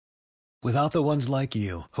Without the ones like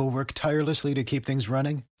you, who work tirelessly to keep things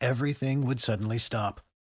running, everything would suddenly stop.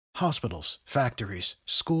 Hospitals, factories,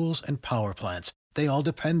 schools, and power plants, they all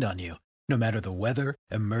depend on you. No matter the weather,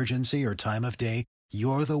 emergency, or time of day,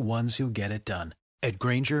 you're the ones who get it done. At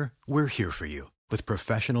Grainger, we're here for you with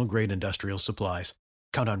professional-grade industrial supplies.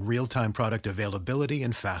 Count on real-time product availability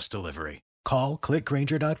and fast delivery. Call, click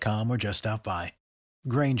Grainger.com, or just stop by.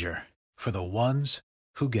 Grainger, for the ones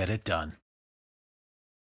who get it done.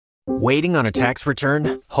 Waiting on a tax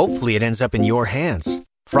return? Hopefully it ends up in your hands.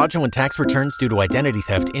 Fraudulent tax returns due to identity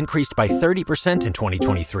theft increased by 30% in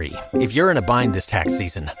 2023. If you're in a bind this tax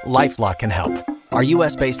season, LifeLock can help. Our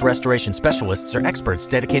U.S.-based restoration specialists are experts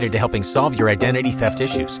dedicated to helping solve your identity theft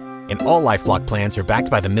issues. And all LifeLock plans are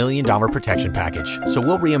backed by the $1 Million Protection Package. So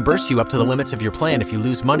we'll reimburse you up to the limits of your plan if you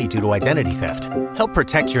lose money due to identity theft. Help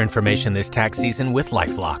protect your information this tax season with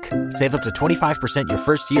LifeLock. Save up to 25% your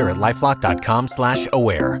first year at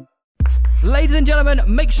LifeLock.com/aware. Ladies and gentlemen,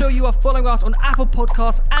 make sure you are following us on Apple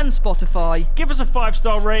Podcasts and Spotify. Give us a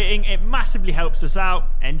 5-star rating. It massively helps us out.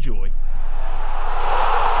 Enjoy.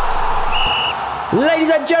 Ladies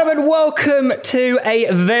and gentlemen, welcome to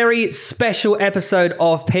a very special episode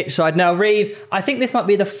of Pitchside. Now, Reeve, I think this might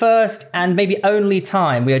be the first and maybe only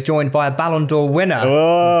time we are joined by a Ballon d'Or winner.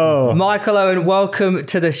 Whoa. Michael Owen, welcome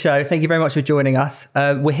to the show. Thank you very much for joining us.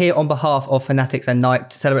 We're here on behalf of Fanatics and Nike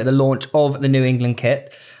to celebrate the launch of the New England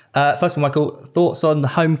kit. First of all, Michael, thoughts on the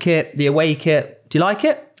home kit, the away kit? Do you like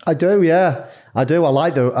it? I do, yeah. I do.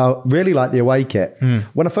 I really like the away kit.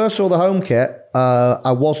 When I first saw the home kit,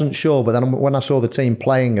 I wasn't sure, but then when I saw the team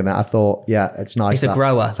playing in it, I thought, yeah, it's nice. It's a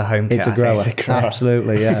grower, the home kit. It's a grower.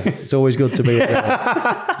 Absolutely, yeah. It's always good to be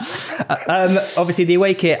obviously, the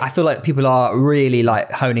away kit, I feel like people are really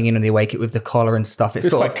like honing in on the away kit with the collar and stuff. It's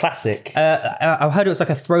sort of classic. I heard it was like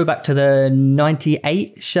a throwback to the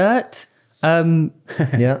 98 shirt.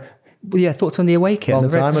 Yeah. Yeah, thoughts on the away kit? Long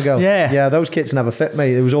time ago. Yeah, those kits never fit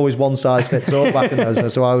me. There was always one size fits all back in those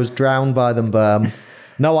days, so I was drowned by them. But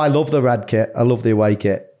no, I love the red kit. I love the away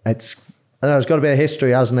kit. It's got a bit of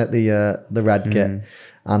history, hasn't it? The red kit,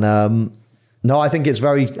 and no, I think it's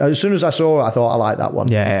very. As soon as I saw it, I thought I like that one.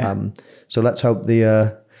 Yeah. So let's hope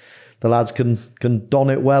the lads can don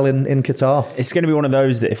it well in Qatar. It's going to be one of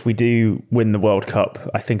those that if we do win the World Cup,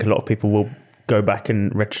 I think a lot of people will go back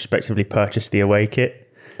and retrospectively purchase the away kit.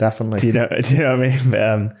 Definitely. Do you know what I mean?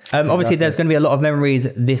 But, obviously, there's going to be a lot of memories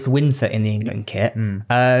this winter in the England kit.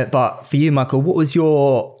 But for you, Michael, what was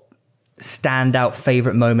your standout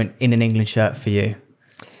favourite moment in an England shirt for you?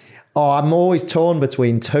 Oh, I'm always torn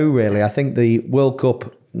between two, really. I think the World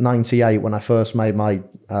Cup 98, when I first made my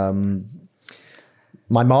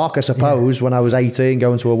mark, I suppose, when I was 18,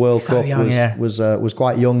 going to a World Cup young, was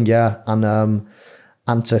quite young, yeah.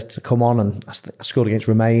 And to come on, and I scored against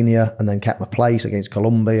Romania and then kept my place against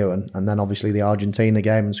Colombia and then obviously the Argentina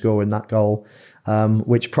game and scoring that goal,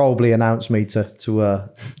 which probably announced me to the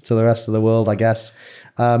rest of the world, I guess.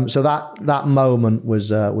 So that moment was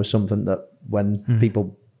something that when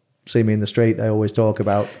people see me in the street, they always talk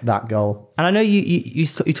about that goal. And I know you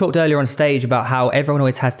talked earlier on stage about how everyone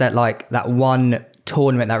always has that one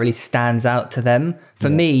tournament that really stands out to them. For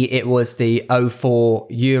me, it was the 2004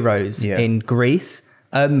 Euros in Greece.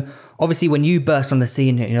 Obviously, when you burst on the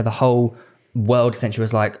scene, the whole world essentially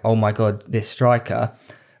was like, oh my God, this striker.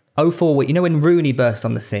 2004, when Rooney burst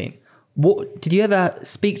on the scene, what did you ever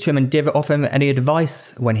speak to him and did you ever offer him any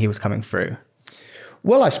advice when he was coming through?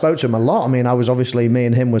 Well, I spoke to him a lot. I mean, me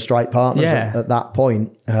and him were strike partners at that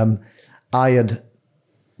point. I had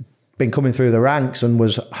been coming through the ranks and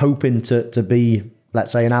was hoping to be,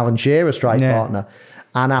 let's say, an Alan Shearer strike partner.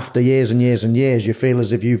 And after years and years and years, you feel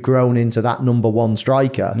as if you've grown into that number one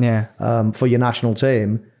striker for your national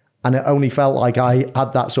team. And it only felt like I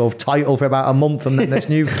had that sort of title for about a month. And then this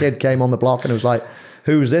new kid came on the block and it was like,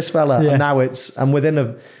 who's this fella? And now and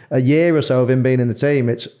within a year or so of him being in the team,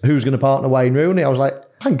 it's who's going to partner Wayne Rooney? I was like,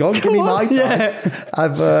 hang on, give me my time.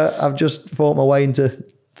 I've just fought my way into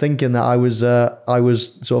thinking that I was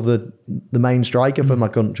sort of the main striker for my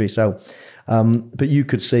country. So, but you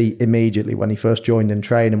could see immediately when he first joined in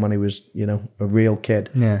training, when he was, a real kid,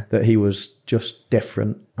 that he was just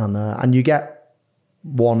different. And you get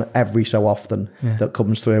one every so often that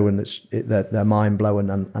comes through and they're mind blowing.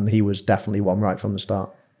 And he was definitely one right from the start.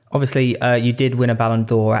 Obviously, you did win a Ballon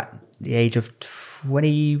d'Or at the age of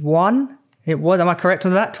 21. It was, am I correct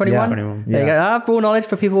on that? 21? Yeah, 21. There you go. Ball knowledge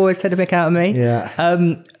for people always take the pick out of me.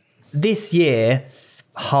 Yeah. This year,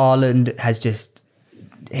 Haaland has just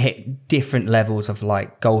hit different levels of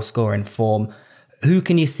goal scoring form. Who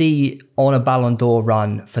can you see on a Ballon d'Or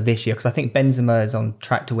run for this year? Because I think Benzema is on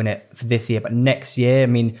track to win it for this year, but next year, I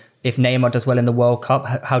mean, if Neymar does well in the World Cup,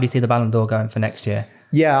 how do you see the Ballon d'Or going for next year?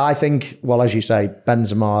 Yeah, I think, well, as you say,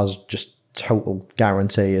 Benzema's just total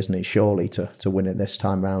guarantee, isn't he, surely, to win it this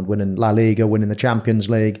time round, winning La Liga, winning the Champions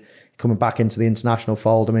League, coming back into the international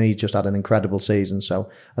fold. I mean, he's just had an incredible season. So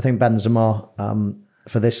I think Benzema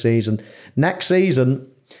for this season. Next season,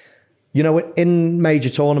 you know, in major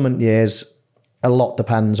tournament years, a lot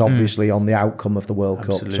depends, obviously, on the outcome of the World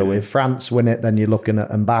Cup. So if France win it, then you're looking at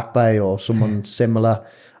Mbappe or someone similar.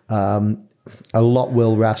 A lot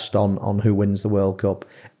will rest on who wins the World Cup.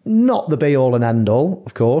 Not the be-all and end-all,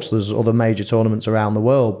 of course. There's other major tournaments around the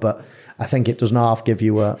world, but I think it does not give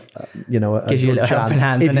you a good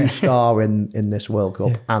chance if you star in this World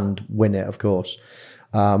Cup and win it, of course.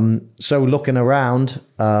 So looking around,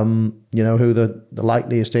 who the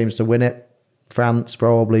likeliest teams to win it: France,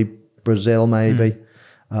 probably; Brazil, maybe;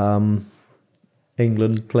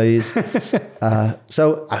 England, please.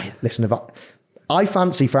 Listen, if I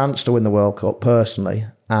fancy France to win the World Cup personally,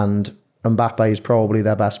 and Mbappe is probably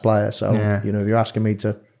their best player. So, if you're asking me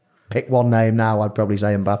to pick one name now, I'd probably say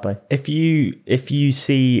Mbappe. If you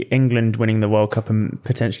see England winning the World Cup and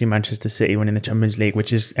potentially Manchester City winning the Champions League,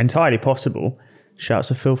 which is entirely possible,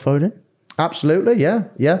 shouts of Phil Foden? Absolutely, yeah.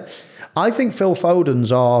 I think Phil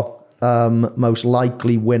Foden's our most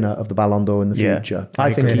likely winner of the Ballon d'Or in the future.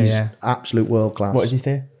 I think he's absolute world class. What did you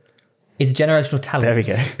think? He's a generational talent. There we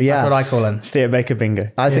go. Yeah. That's what I call him. Theo Baker bingo.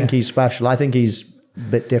 I think he's special. I think he's a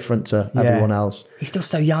bit different to everyone else. He's still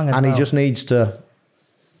so young as well. And he just needs to...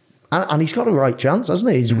 And he's got a right chance,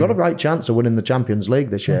 hasn't he? He's got a right chance of winning the Champions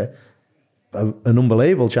League this year. An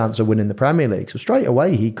unbelievable chance of winning the Premier League. So straight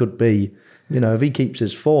away, he could be... if he keeps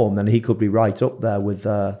his form, then he could be right up there with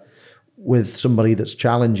somebody that's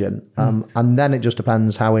challenging. And then it just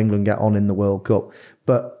depends how England get on in the World Cup.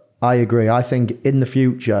 But I agree. I think in the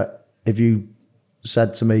future... If you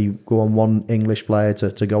said to me, go on one English player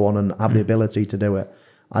to go on and have the ability to do it,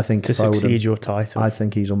 I think to Foden, succeed your title. I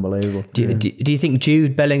think he's unbelievable. Do you think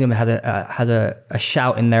Jude Bellingham had a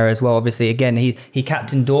shout in there as well? Obviously, again, he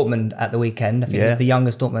captained Dortmund at the weekend. I think he's the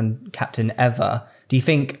youngest Dortmund captain ever. Do you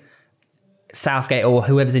think Southgate or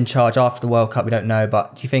whoever's in charge after the World Cup, we don't know,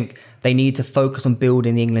 but do you think they need to focus on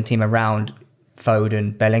building the England team around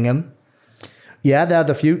Foden, Bellingham? Yeah, they're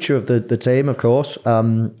the future of the team, of course.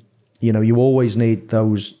 You always need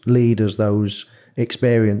those leaders, those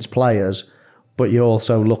experienced players, but you're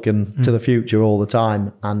also looking to the future all the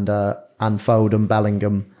time. And Foden,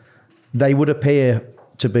 Bellingham, they would appear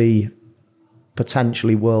to be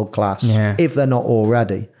potentially world class if they're not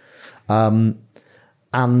already. And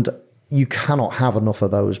you cannot have enough of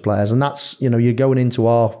those players. And that's you're going into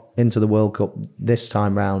the World Cup this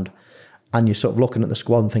time round. And you're sort of looking at the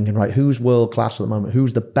squad and thinking, right, who's world class at the moment?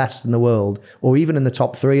 Who's the best in the world? Or even in the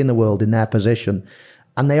top 3 in the world in their position?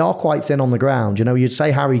 And they are quite thin on the ground. You'd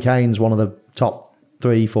say Harry Kane's one of the top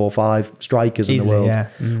 3, 4, 5 strikers in the world. Yeah.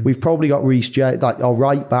 We've probably got Reece James, our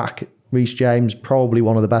right back, Reece James, probably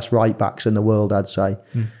one of the best right backs in the world, I'd say.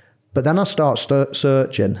 But then I start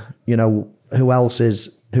searching, who else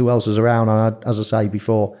is around? And as I say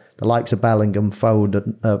before, the likes of Bellingham,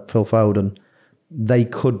 Foden, Phil Foden, they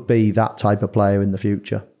could be that type of player in the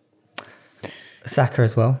future. Saka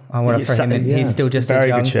as well. I want to throw him in. He's still just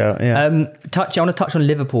very as young. Good shout. Yeah. I want to touch on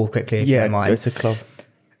Liverpool quickly, if you don't mind. Go to club.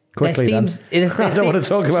 Quickly, I don't want to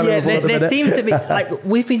talk about Liverpool at the minute. There seems to be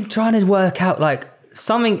we've been trying to work out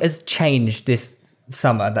something has changed this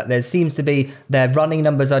summer. That there seems to be their running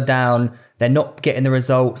numbers are down. They're not getting the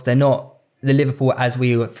results. They're not the Liverpool as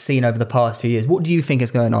we have seen over the past few years. What do you think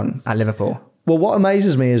is going on at Liverpool? Well, what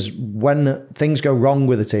amazes me is when things go wrong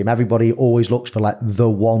with a team, everybody always looks for the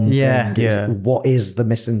one thing. What is the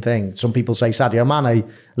missing thing? Some people say Sadio Mane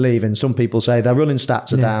leaving. Some people say their running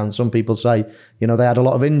stats are down. Some people say, they had a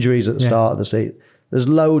lot of injuries at the start of the season. There's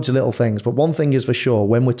loads of little things. But one thing is for sure,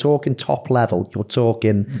 when we're talking top level, you're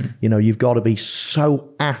talking, you've got to be so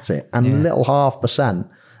at it and little 0.5%.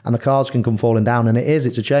 And the cards can come falling down. And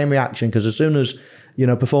it's a chain reaction because as soon as,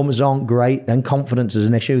 performances aren't great, then confidence is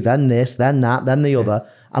an issue, then this, then that, then the other.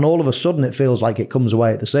 And all of a sudden it feels like it comes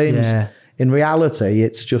away at the seams. Yeah. In reality,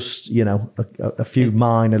 it's just, a few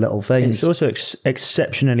minor little things. It's also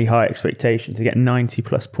exceptionally high expectation to get 90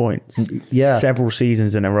 plus points several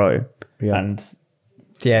seasons in a row. Yeah. And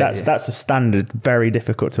that's a standard very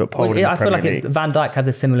difficult to uphold. I feel like Van Dijk had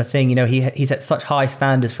the similar thing. He set such high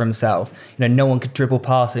standards for himself. No one could dribble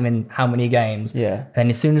past him in how many games. Yeah.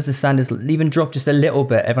 And as soon as the standards even drop just a little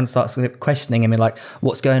bit, everyone starts questioning him and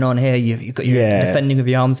what's going on here? You're defending with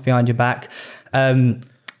your arms behind your back.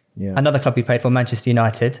 Another club he played for, Manchester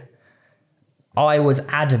United. I was so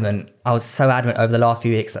adamant over the last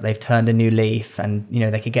few weeks that they've turned a new leaf and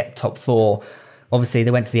they could get top 4. obviously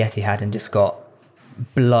they went to the Etihad and just got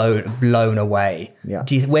blown away. Yeah.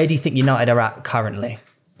 Where do you think United are at currently?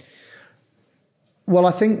 Well,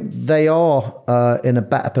 I think they are in a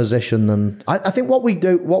better position than... I think what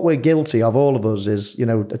we're guilty of, all of us, is,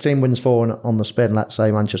 a team wins 4 on the spin, let's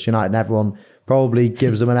say Manchester United, and everyone probably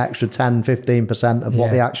gives them an extra 10, 15% of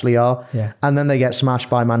what they actually are. Yeah. And then they get smashed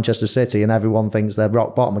by Manchester City and everyone thinks they're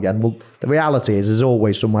rock bottom again. Well, the reality is there's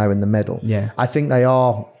always somewhere in the middle. Yeah. I think they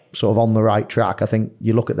are sort of on the right track. I think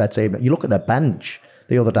you look at their team, you look at their bench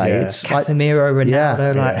the other day. Yeah. It's Casemiro,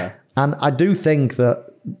 Ronaldo. And I do think that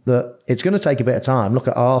it's going to take a bit of time. Look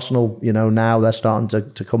at Arsenal, now they're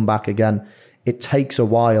starting to come back again. It takes a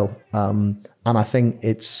while. And I think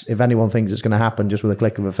if anyone thinks it's going to happen just with a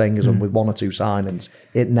click of the fingers and with 1 or 2 signings,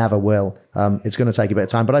 it never will. It's going to take a bit of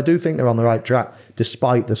time. But I do think they're on the right track,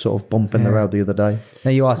 despite the sort of bump in the road the other day.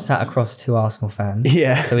 Now, you are sat across 2 Arsenal fans.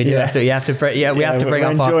 Yeah. So we do have to, we have to bring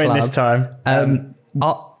up our club. This time. I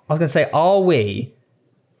was going to say, are we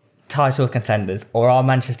title contenders, or are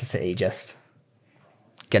Manchester City just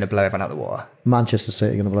going to blow everyone out the water? Manchester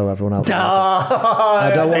City going to blow everyone out the water.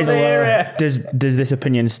 I don't want to... Does this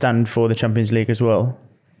opinion stand for the Champions League as well?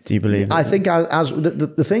 Do you believe? I think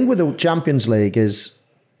the thing with the Champions League is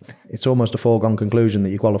it's almost a foregone conclusion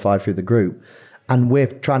that you qualify through the group. And we're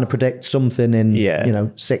trying to predict something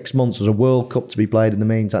in 6 months. There's a World Cup to be played in the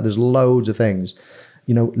meantime. There's loads of things.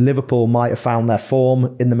 Liverpool might have found their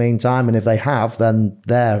form in the meantime, and if they have, then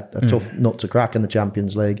they're a tough nut to crack in the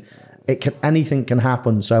Champions League. Anything can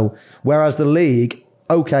happen. So whereas the league,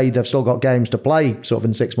 okay, they've still got games to play sort of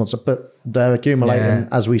in 6 months, but they're accumulating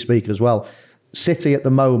as we speak as well. City at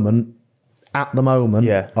the moment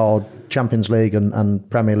are Champions League and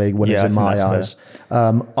Premier League winners in my eyes.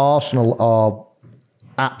 Arsenal are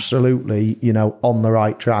absolutely, on the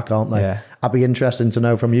right track, aren't they? Yeah. I'd be interested to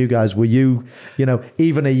know from you guys, were you,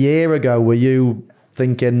 even a year ago, were you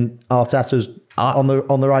thinking Arteta's on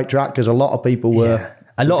the right track? Because a lot of people were... Yeah.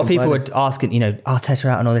 A lot of people were asking, Arteta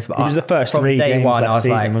out and all this. But it was the first from 3 day games one, that I was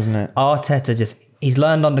season, like, wasn't it? Arteta he's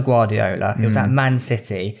learned under Guardiola. He was at Man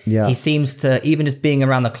City. Yeah. He seems to, even just being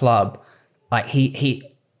around the club, like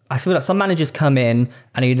I feel like some managers come in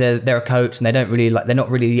and either they're a coach and they're not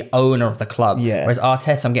really the owner of the club. Yeah. Whereas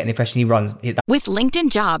Arteta, I'm getting the impression he runs. With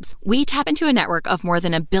LinkedIn Jobs, we tap into a network of more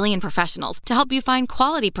than 1 billion professionals to help you find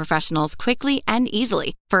quality professionals quickly and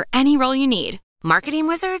easily for any role you need. Marketing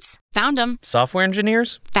wizards? Found them. Software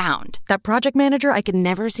engineers? Found. That project manager I could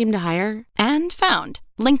never seem to hire? And found.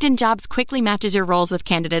 LinkedIn Jobs quickly matches your roles with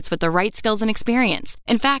candidates with the right skills and experience.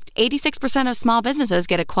 In fact, 86% of small businesses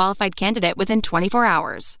get a qualified candidate within 24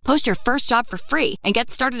 hours. Post your first job for free and get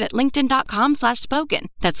started at linkedin.com/spoken.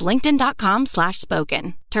 That's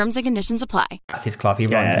linkedin.com/spoken. Terms and conditions apply. That's his club. He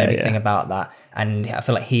runs everything about that. And I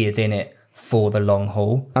feel like he is in it for the long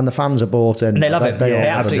haul. And the fans are bought in. And they love it. They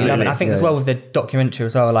absolutely love it. I think Yeah. as well with the documentary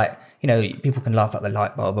as well, like, people can laugh at the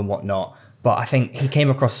light bulb and whatnot, but I think he came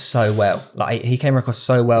across so well. Like, he's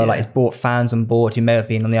brought fans on board who may have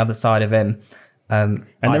been on the other side of him. And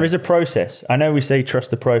there is a process. I know we say trust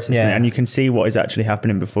the process, and you can see what is actually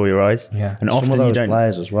happening before your eyes. Yeah. And some often of those you don't.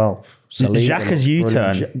 players as well. Xhaka's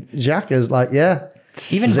U-turn. Xhaka's like,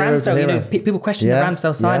 even 0 to Ramsdale, hero. people question the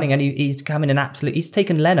Ramsdale signing, and he's come in and he's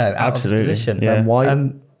taken Leno out of his position. Yeah. And White.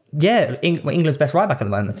 England's best right back at the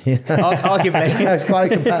moment. Arguably. It's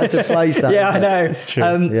quite a competitive place. That, I know. It's true.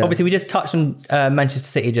 Obviously, we just touched on Manchester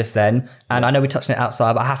City just then, and I know we touched on it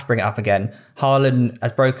outside, but I have to bring it up again. Haaland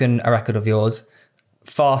has broken a record of yours,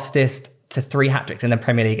 fastest to 3 hat-tricks in the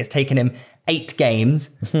Premier League. It's taken him 8 games,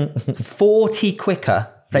 40 quicker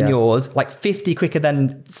than yours, like 50 quicker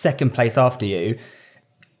than second place after you.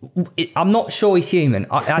 I'm not sure he's human.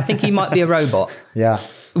 I think he might be a robot. Yeah.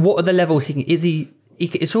 What are the levels surely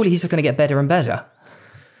he's just going to get better and better.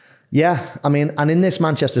 Yeah, I mean, and in this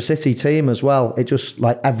Manchester City team as well, it just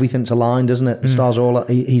like everything's aligned, isn't it? The stars all.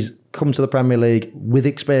 He's come to the Premier League with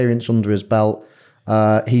experience under his belt.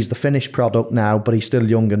 He's the finished product now, but he's still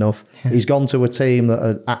young enough. Yeah. He's gone to a team that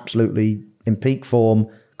are absolutely in peak form,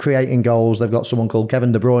 creating goals. They've got someone called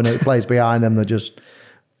Kevin De Bruyne who plays behind them. They're just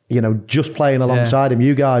playing alongside him.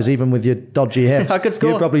 You guys, even with your dodgy hip, I could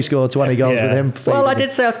score. You probably scored 20 goals with him. Well, I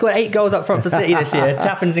did say I scored 8 goals up front for City this year,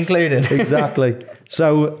 Tappins included. Exactly.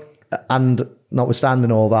 So, and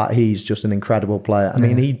notwithstanding all that, he's just an incredible player. I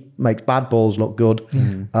mean, he makes bad balls look good.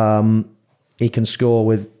 He can score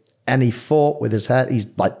with any foot, with his head. He's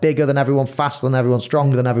like bigger than everyone, faster than everyone,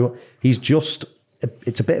 stronger than everyone. He's just,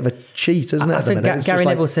 it's a bit of a cheat, isn't it? I think Gary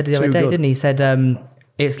Neville said it the other day, didn't he? He said,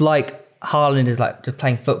 it's like Haaland is like just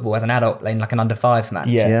playing football as an adult, playing like an under-5s match.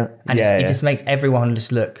 Yeah. And he just makes everyone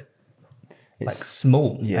just look like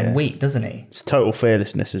small and weak, doesn't he? It's total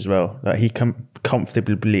fearlessness as well. Like he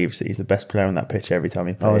comfortably believes that he's the best player on that pitch every time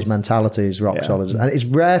he plays. Oh, his mentality is rock solid. And it's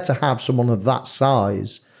rare to have someone of that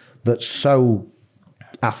size that's so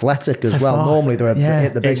athletic as well. Fast. Normally they're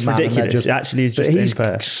hit the big it's man. Ridiculous. He's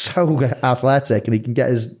so athletic, and he can get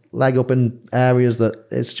his leg up in areas that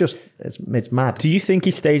it's mad. Do you think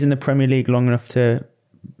he stays in the Premier League long enough to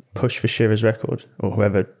push for Shearer's record, or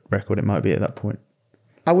whoever record it might be at that point?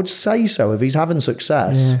 I would say so. If he's having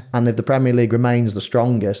success and if the Premier League remains the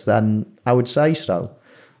strongest, then I would say so.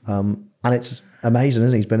 And it's amazing,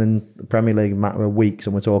 isn't it? He's been in the Premier League a matter of weeks,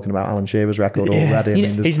 and we're talking about Alan Shearer's record already. I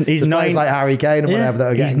mean, there's players like Harry Kane and whatever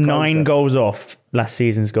that are getting He's 9 goals off last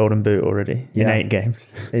season's Golden Boot already in 8 games.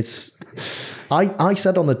 I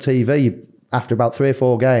said on the TV after about 3 or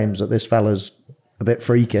 4 games that this fella's a bit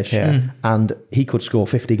freakish, and he could score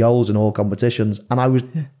 50 goals in all competitions. And I was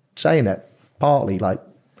saying it partly like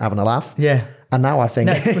having a laugh. Yeah. And now I think,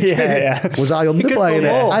 was I underplaying it?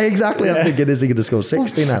 I'm thinking, is he going to score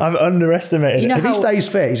 60 now? I've underestimated it. If he stays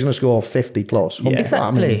fit, he's going to score 50 plus. Yeah.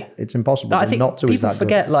 Exactly. I mean, it's impossible I think not to. People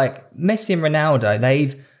forget, like, Messi and Ronaldo,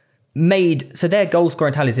 they've made, so their goal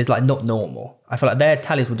scoring tallies is like not normal. I feel like their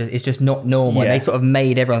tallies is just not normal. And they sort of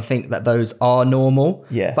made everyone think that those are normal.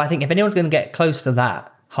 Yeah. But I think if anyone's going to get close to that,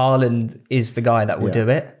 Haaland is the guy that will do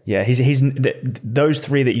it. Yeah, he's those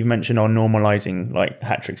 3 that you mentioned are normalising like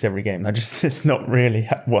hat tricks every game. It's not really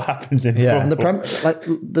what happens in football. And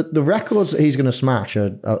the records that he's going to smash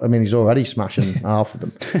are, I mean, he's already smashing half of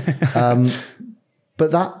them.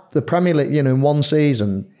 But the Premier League, in one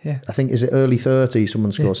season, I think, is it early 30s?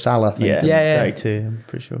 Someone scores Salah. I think. Yeah, 32. I'm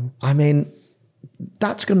pretty sure. I mean,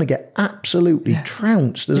 that's going to get absolutely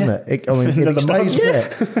trounced, isn't it? I mean, if he stays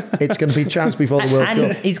fit, it's going to be trounced before the World Cup.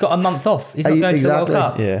 And he's got a month off. He's not going to the World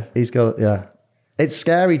Cup. Yeah, he's got. Yeah, it's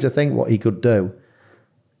scary to think what he could do.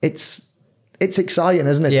 It's exciting,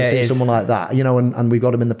 isn't it, to see someone like that? And we've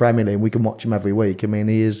got him in the Premier League. We can watch him every week. I mean,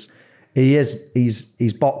 he's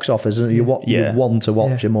box office, isn't it? You want to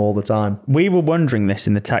watch him all the time. We were wondering this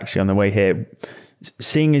in the taxi on the way here.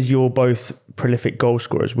 Seeing as you're both prolific goal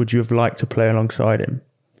scorers, would you have liked to play alongside him,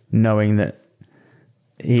 knowing that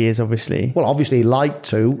he is obviously... Well, obviously like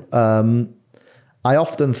to. I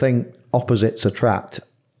often think opposites attract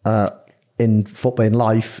in football, in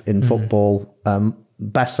life, in football.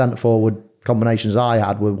 Best centre-forward combinations I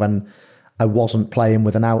had were when I wasn't playing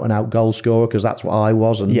with an out-and-out goal scorer, because that's what I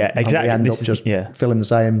was. And, exactly. And we end up just filling the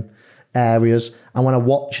same areas. And when I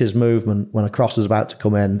watch his movement, when a cross is about to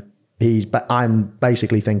come in, I'm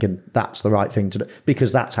basically thinking that's the right thing to do,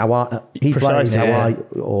 because that's how he plays,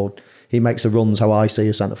 or he makes the runs how I see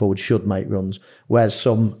a centre forward should make runs, whereas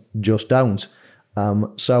some just don't.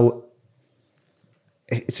 So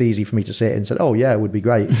it's easy for me to sit and say, "Oh yeah, it would be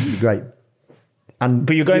great,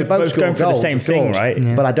 but you're both going for the same thing, right?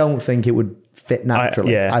 Yeah. But I don't think it would fit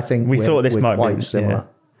naturally. I think we thought this might quite be similar. Yeah.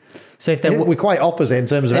 So if we're quite opposite in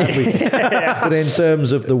terms of everything, but in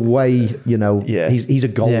terms of the way, he's a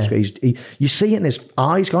goal scorer. You see it in his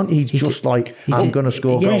eyes, can't you? He's just like, I'm going to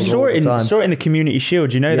score goals all the time. You saw it in the Community Shield.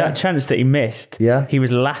 That chance that he missed? Yeah. He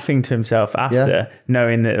was laughing to himself after,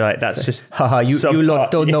 knowing that that's just... you lot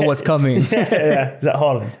don't know what's coming. Is that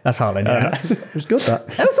Haaland? That's Haaland, It was good, that.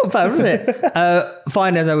 That was not bad, wasn't it?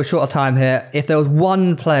 Finally, as I was short of time here, if there was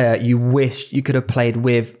one player you wish you could have played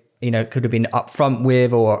with, could have been up front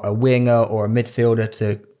with, or a winger or a midfielder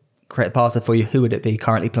to create a passer for you, who would it be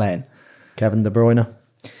currently playing? Kevin De Bruyne.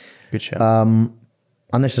 Good shout.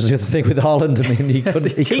 And this is the other thing with Haaland. I mean, he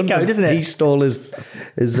couldn't, isn't it? He stole his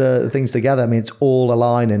things together. I mean, it's all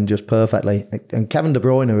aligning just perfectly. And Kevin De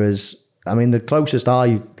Bruyne is, I mean, the closest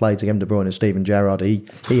I played to Kevin De Bruyne is Steven Gerrard. He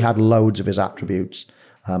had loads of his attributes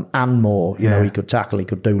and more. He could tackle, he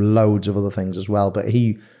could do loads of other things as well. But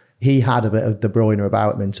he had a bit of De Bruyne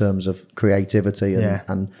about him in terms of creativity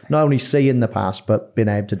and not only seeing the pass, but being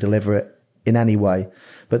able to deliver it in any way.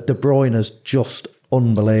 But De Bruyne is just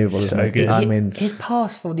unbelievable, isn't it? Good. I mean, his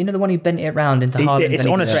pass for, the one who bent it around into Haaland, it's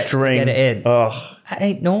on a string to get it in. Oh, that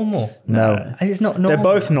ain't normal. No, it's not normal.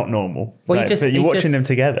 They're both not normal. Well, but you're watching them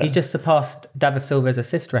together. He just surpassed David Silva's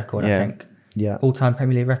assist record, I think. Yeah, all-time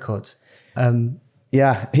Premier League records.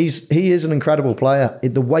 Yeah, he is an incredible player.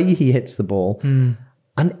 The way he hits the ball, and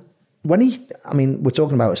when we're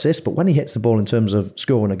talking about assists, but when he hits the ball in terms of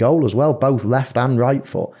scoring a goal as well, both left and right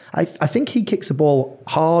foot, I think he kicks the ball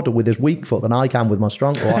harder with his weak foot than I can with my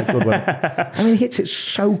strong foot. He hits it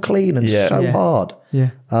so clean and so hard. Yeah.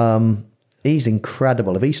 He's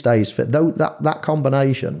incredible. If he stays fit, though, that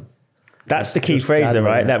combination. That's the key phrase, though,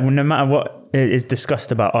 right? That no matter what is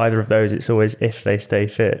discussed about either of those, it's always if they stay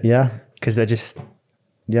fit. Yeah. Because they're just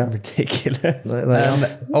ridiculous.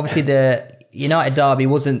 Obviously, United Derby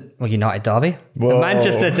wasn't... Well, United Derby? Whoa. The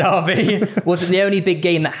Manchester Derby wasn't the only big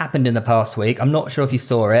game that happened in the past week. I'm not sure if you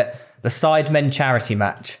saw it. The SIDEMEN charity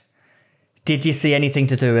match. Did you see anything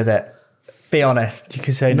to do with it? Be honest. You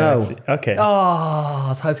can say no. Okay. Oh, I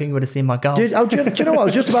was hoping you would have seen my goal. Do you know what I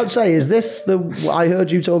was just about to say? Is this I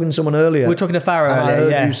heard you talking to someone earlier. We were talking to Farrow earlier, I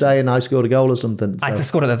heard you saying I scored a goal or something. So. I just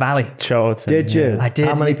scored at the Valley. Charlton. Did you? I did.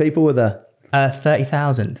 How many people were there?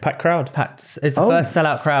 30,000. Packed crowd. Packed. It's the first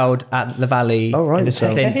sellout crowd at the Valley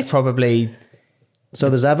since probably... So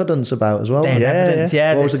there's evidence about as well. There's evidence,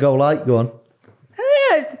 yeah. What was the goal like? Go on.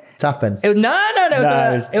 Tapping. It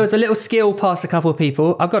was a little skill past a couple of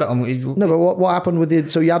people. I've got it on. No, but what happened with you?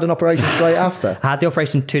 So you had an operation straight after? I had the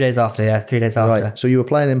operation 2 days after, 3 days after. Right, so you were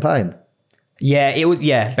playing in pain? Yeah, it was,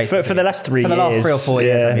 basically. For the last 3 years. For the last 3 or 4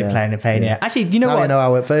 years, I've been playing in pain, Actually, do you know now what? You know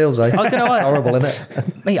how it feels, eh? I was going to ask. Horrible, isn't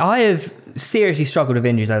it? Mate, I have seriously struggled with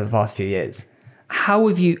injuries over the past few years. How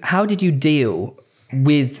did you deal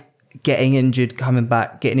with getting injured, coming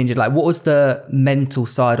back, getting injured? Like, what was the mental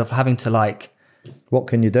side of having to, like... What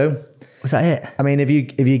can you do? Was that it? I mean, if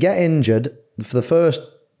you get injured, for the first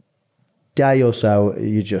day or so,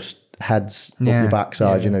 you just heads up your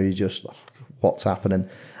backside, you just, what's happening?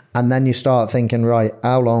 And then you start thinking, right,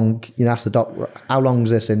 how long, ask the doctor, how long is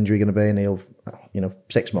this injury going to be? And he'll,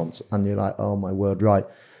 6 months. And you're like, oh my word, right.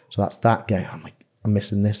 So that's that game. I'm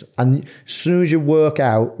missing this. And as soon as you work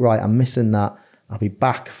out, right, I'm missing that, I'll be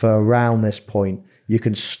back for around this point. You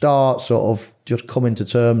can start sort of just coming to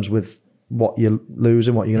terms with what you're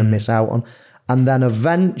losing, what you're going to miss out on. And then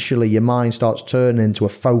eventually your mind starts turning into a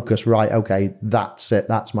focus, right, okay, that's it,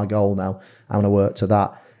 that's my goal now. I'm going to work to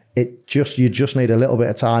that. You just need a little bit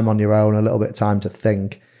of time on your own, a little bit of time to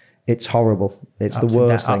think. It's horrible. It's the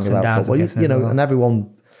worst thing about football. And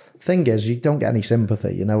everyone, thing is, you don't get any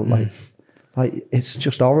sympathy, like it's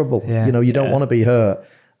just horrible. Yeah. You don't want to be hurt.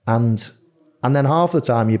 And then half the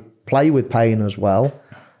time you play with pain as well.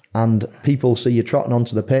 And people see you trotting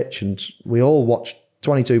onto the pitch, and we all watch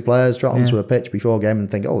 22 players trot onto a pitch before a game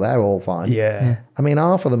and think, oh, they're all fine. Yeah. I mean,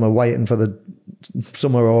 half of them are waiting for the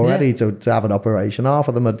summer already to have an operation. Half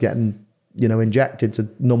of them are getting, injected to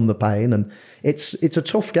numb the pain. And it's a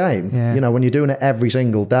tough game, when you're doing it every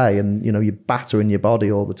single day and, you're battering your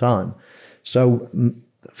body all the time. So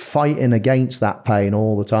fighting against that pain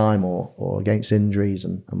all the time or against injuries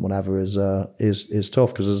and whatever is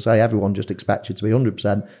tough, because as I say, everyone just expects you to be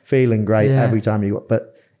 100% feeling great every time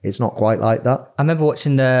but it's not quite like that. I remember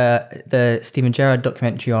watching the Steven Gerrard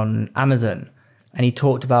documentary on Amazon, and he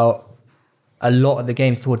talked about a lot of the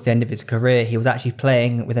games towards the end of his career he was actually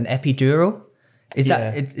playing with an epidural. Is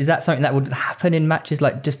that something that would happen in matches,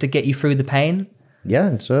 like just to get you through the pain? Yeah,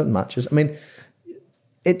 in certain matches. I mean,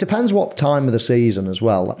 it depends what time of the season as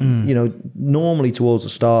well. Normally towards the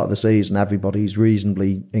start of the season, everybody's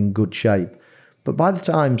reasonably in good shape. But by the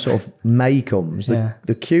time sort of May comes,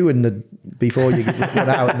 the queue before you get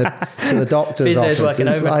out to the doctor's office working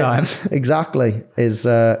overtime. Exactly, is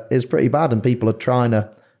pretty bad, and people are trying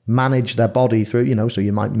to manage their body through. So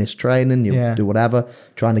you might miss training, you do whatever,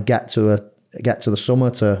 trying to get to the summer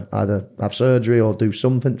to either have surgery or do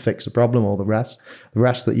something, fix the problem, or the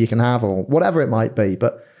rest that you can have, or whatever it might be.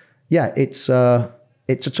 But yeah, it's a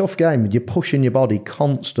tough game. You're pushing your body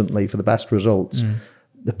constantly for the best results.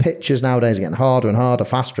 The pitches nowadays are getting harder and harder,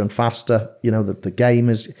 faster and faster. The game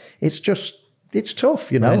it's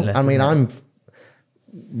tough, I mean, I'm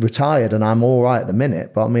retired and I'm all right at the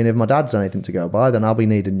minute, but I mean, if my dad's anything to go by, then I'll be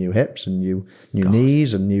needing new hips and new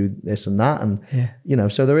knees and new this and that,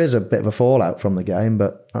 and so there is a bit of a fallout from the game,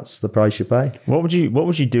 but that's the price you pay. What would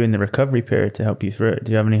you do in the recovery period to help you through it?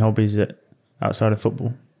 Do you have any hobbies outside of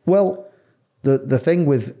football? Well, the thing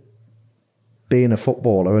with being a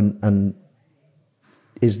footballer and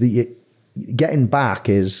is getting back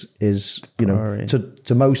is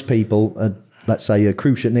to most people, let's say a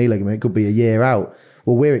cruciate knee ligament, it could be a year out.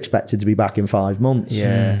 Well, we're expected to be back in 5 months.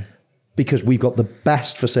 Yeah. Because we've got the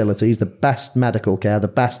best facilities, the best medical care, the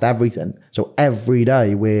best everything. So every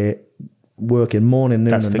day we're working morning,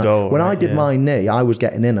 noon, and night. Goal, when I did my knee, I was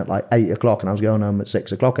getting in at like 8 o'clock and I was going home at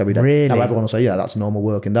 6 o'clock every day. Really? Now everyone will say, yeah, that's a normal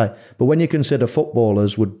working day. But when you consider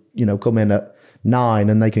footballers would, come in at 9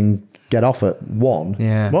 and they can get off at 1.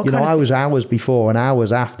 Yeah. I was hours before and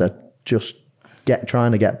hours after just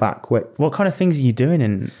trying to get back quick. What kind of things are you doing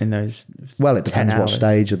in those? Well, it depends what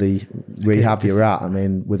stage of the rehab you're at. I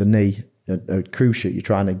mean, with a knee, a cruciate, you're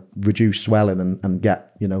trying to reduce swelling and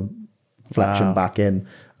get, flexion back in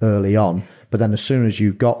early on. But then as soon as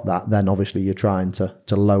you've got that, then obviously you're trying to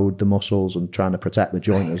load the muscles and trying to protect the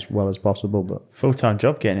joint as well as possible. But full-time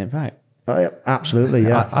job getting it back. Absolutely,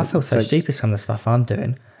 yeah. I feel so stupid some of the stuff I'm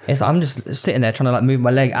doing. I'm just sitting there trying to like move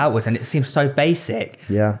my leg outwards, and it seems so basic.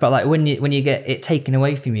 Yeah. But like when you get it taken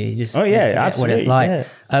away from you, you just Oh yeah, forget absolutely. what it's like.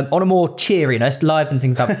 Yeah. On a more cheery note, let's liven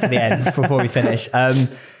things up for the end before we finish.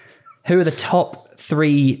 Who are the top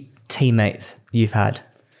 3 teammates you've had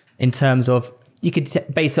in terms of, you could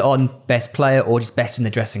base it on best player or just best in the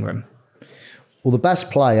dressing room? Well, the best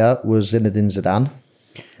player was Zinedine Zidane.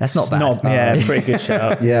 That's not bad. Yeah, pretty good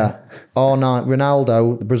shout. Yeah. Oh no,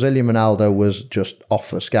 Ronaldo, the Brazilian Ronaldo was just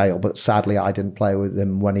off the scale. But sadly, I didn't play with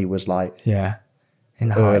him when he was like in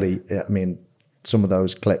the early. I mean, some of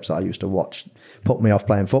those clips I used to watch put me off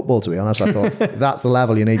playing football. To be honest, I thought if that's the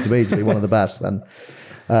level you need to be one of the best. Then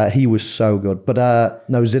he was so good. But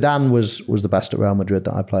no, Zidane was the best at Real Madrid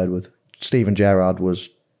that I played with. Steven Gerrard was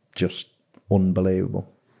just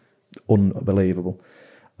unbelievable.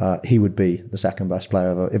 He would be the second best player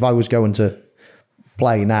ever. If I was going to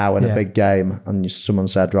play now in a big game and someone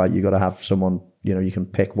said, right, you got to have someone, you can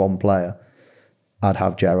pick one player, I'd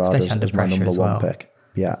have Gerrard as my number one pick.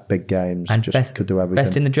 Yeah, big games, and just could do everything.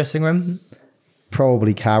 Best in the dressing room?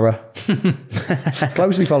 Probably Cara.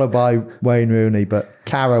 Closely followed by Wayne Rooney, but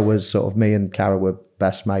Cara was sort of, me and Cara were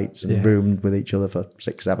best mates and roomed with each other for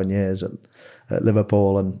 6-7 years at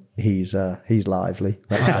Liverpool, and he's lively.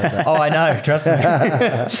 Oh, I know, trust me.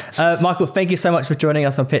 Michael, thank you so much for joining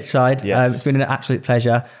us on Pitchside. Yes. It's been an absolute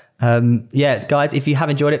pleasure. Guys, if you have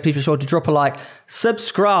enjoyed it, please be sure to drop a like,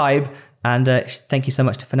 subscribe, and thank you so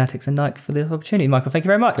much to Fanatics and Nike for the opportunity. Michael, thank you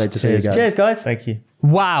very much. Great to see you guys. Cheers, guys. Thank you.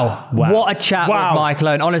 Wow. What a chat with Michael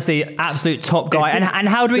Owen. Honestly, absolute top guy. And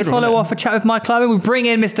how do we follow off a chat with Michael Owen? We bring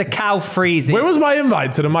in Mr. Cal Freezy. Where was my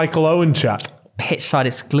invite to the Michael Owen chat? Pitchside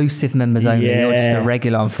exclusive members only. You're just a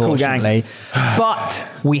regular, unfortunately. Cool. But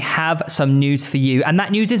we have some news for you. And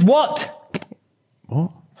that news is what?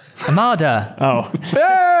 Armada. Oh.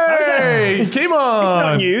 Hey, come on. It's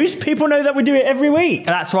not news. People know that we do it every week.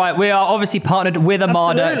 That's right. We are obviously partnered with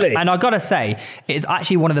Armada. Absolutely. And I've got to say, it's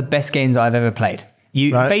actually one of the best games I've ever played.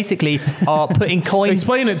 You basically are putting coins...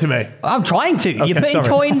 Explain it to me. I'm trying to. Okay, You're putting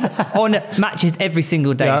coins on matches every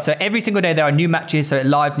single day. Yeah. So every single day there are new matches, so it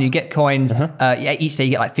lives and you get coins. Each day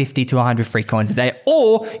you get like 50 to 100 free coins a day.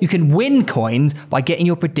 Or you can win coins by getting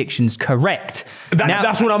your predictions correct.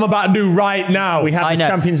 That's what I'm about to do right now. We have the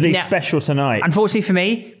Champions League special tonight. Unfortunately for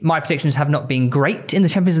me, my predictions have not been great in the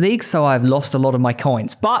Champions League, so I've lost a lot of my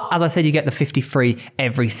coins. But as I said, you get the 50 free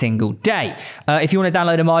every single day. If you want to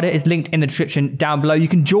download Armada, it's linked in the description down below. You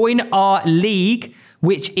can join our league,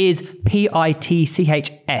 which is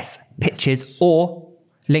PITCHS, pitches, or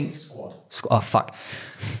links. Oh, fuck.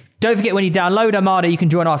 Don't forget, when you download Armada, you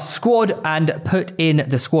can join our squad and put in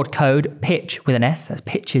the squad code pitch with an S. That's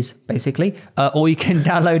pitches, basically. Or you can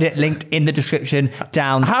download it linked in the description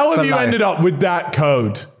down How have below. you ended up with that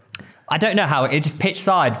code? I don't know how. It's just pitch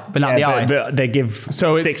side, but not the I. But they give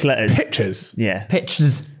 6 letters. Pitches. Yeah.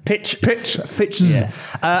 Pitches. Pitches. Yeah.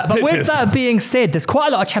 But with that being said, there's quite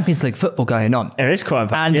a lot of Champions League football going on. There is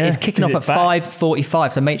quite a And it's kicking off at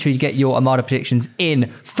 5:45, so make sure you get your Armada predictions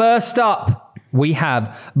in. First up, we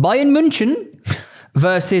have Bayern München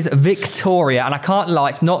versus Victoria. And I can't lie,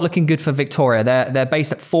 it's not looking good for Victoria. They're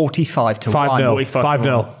based at 45 to 1. 5-0.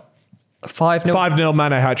 5-0. 5-0. 5-0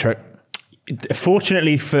 Mane hat-trick.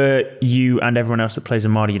 Fortunately for you and everyone else that plays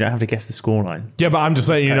Armada, you don't have to guess the scoreline. Yeah, but I'm just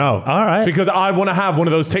letting you know. All right. Because I want to have one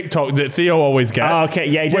of those TikToks that Theo always gets. Oh, okay,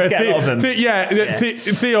 yeah, he does get a lot of them.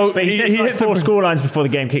 Theo, But he hits some 4 scorelines before the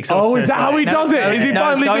game kicks off. Oh, is that how he does it? Is he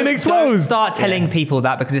finally been exposed? Don't start telling people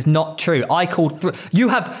that, because it's not true. I called... You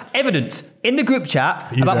have evidence in the group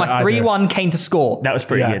chat about my 3-1 came to score. That was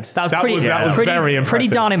pretty good. That was very impressive. Pretty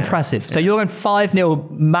darn impressive. So you're going 5-0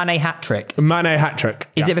 Mane hat-trick. Mane hat-trick.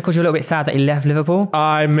 Is it because you're a little bit sad that he left Liverpool?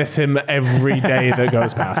 I miss him every day that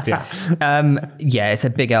goes past, Yeah, it's a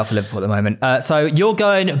big L for Liverpool at the moment. So you're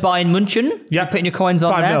going Bayern München. Yeah. You're putting your coins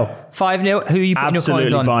on 5-0. there. 5-0. Who are you putting your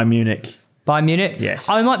coins on? Absolutely Bayern Munich. Bayern Munich? Yes.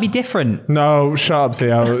 I might be different. No, shut up,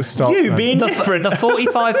 Theo. Stop. You being different. The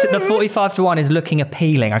 45 to 1 is looking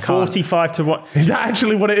appealing. I can't. 45 to 1. Is that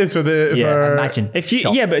actually what it is for the... Yeah, for... Imagine.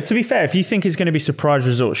 But to be fair, if you think it's going to be surprise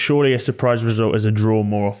result, surely a surprise result is a draw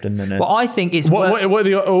more often than a... Well, I think it's... What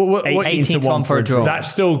 18 to 1 for a draw.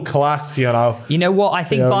 That's still class, you know. You know what? I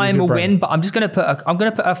think Bayern will win, but I'm just going to put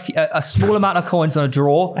a small amount of coins on a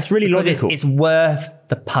draw. That's really logical. It's worth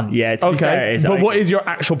the punt. Yeah, to be fair, but what is your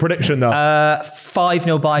actual prediction, though?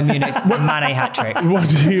 5-0 Bayern Munich, Mane hat-trick. What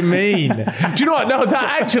do you mean? Do you know what? No,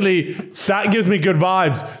 that gives me good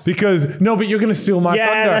vibes, because, no, but you're going to steal my thunder.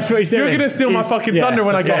 Yeah, that's what he's doing. You're going to steal my fucking thunder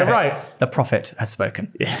when I get it right. The prophet has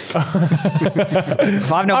spoken. Yeah.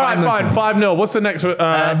 5-0 All right, fine. 5-0. What's the next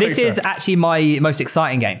this fixture? is actually my most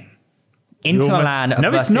exciting game. Inter Milan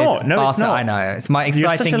versus Barca. It's not. I know. It's my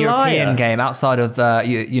exciting European game outside of the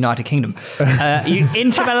United Kingdom.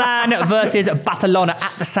 Inter Milan versus Barcelona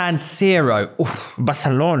at the San Siro. Oof.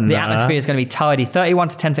 Barcelona. The atmosphere is going to be tidy.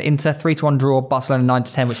 31-10 for Inter, 3-1 draw. Barcelona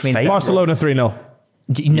 9-10, which means Barcelona 3-0.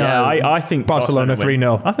 No, yeah, I think Barcelona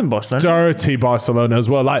 3-0. I think Barcelona. Dirty Barcelona as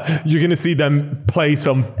well. Like, you're going to see them play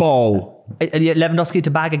some ball. Lewandowski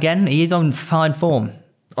to bag again. He is on fine form.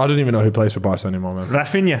 I don't even know who plays for Barca anymore, man.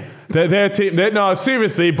 Rafinha. Their team. No,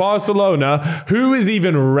 seriously, Barcelona. Who is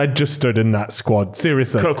even registered in that squad?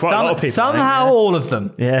 Seriously, Quite a lot of people. Somehow, all of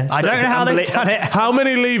them. Yeah, I don't know how they've done it. How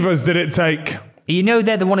many levers did it take? You know,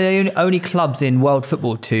 they're one of the only clubs in world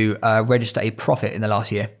football to register a profit in the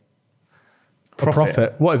last year.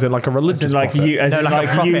 Profit? What is it? Like a religious like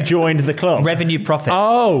profit? You joined the club. Revenue profit.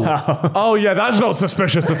 Oh, yeah. That's not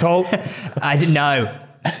suspicious at all. I didn't know.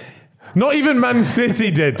 Not even Man City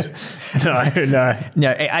did. No.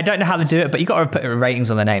 I don't know how to do it, but you got to put ratings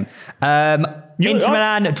on the name. Inter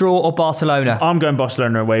Milan draw or Barcelona? I'm going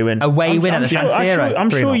Barcelona away win. Away win at the San Siro. I'm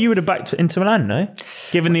sure you would have backed Inter Milan, no?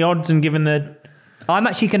 Given the odds and given the... I'm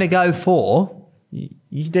actually going to go for...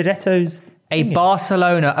 You did Eto's... A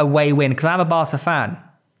Barcelona away win, because I'm a Barca fan.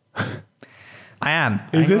 I am.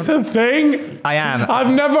 Is this a thing? I am.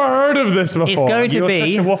 I've never heard of this before. It's going to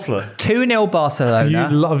be such a waffler. 2-0 Barcelona. You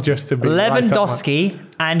love just to be Lewandowski,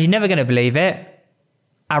 and you're never going to believe it,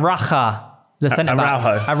 Araja, the centre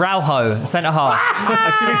back. Araujo, centre half.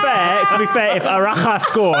 To be fair, if Araja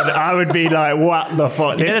scored, I would be like, what the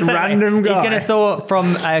fuck? This random guy. He's going to score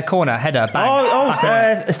from a corner, header,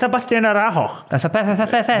 bang. Sebastian Araujo.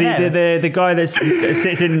 The guy that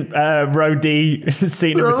sits in row D,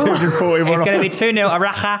 seat number 241. It's going to be 2-0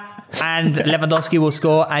 Araja, and Lewandowski will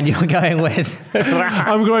score, and you're going with...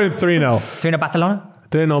 I'm going 3-0. 3-0 Barcelona?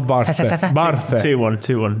 3-0 Barca.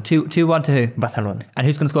 2-1. 2-1 to who? Barcelona. And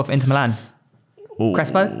who's going to score for Inter Milan? Ooh.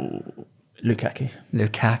 Crespo? Lukaku.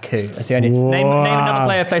 That's the only... Name another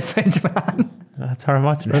player who plays for Inter Milan. Tara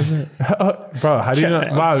Martinez. Bro, how do you know?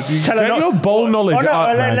 Wow, you get your ball knowledge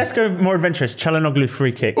up, man. Let's go more adventurous. Çalhanoğlu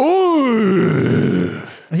free kick. Ooh!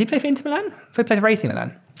 Does he play for Inter Milan? He played for Racing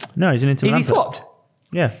Milan. No, he's an Inter Milan. Is he swapped?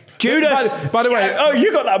 Yeah. Judas! By the way... Oh,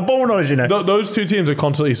 you got that ball knowledge, you know. Those two teams are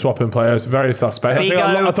constantly swapping players. Very suspect.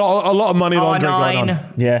 I thought a lot of money laundering going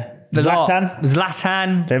on. Yeah.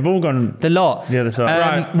 Zlatan. They've all gone the lot. The other side.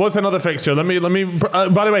 Right. What's another fixture? Let me. By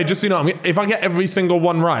the way, just so you know, if I get every single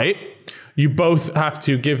one right, you both have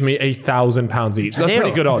to give me £1,000 each. That's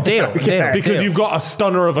pretty good odds. Deal. Because you've got a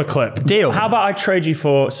stunner of a clip. Deal. How about I trade you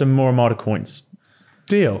for some more Armada coins?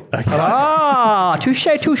 Deal. Okay. Touche.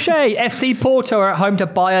 FC Porto are at home to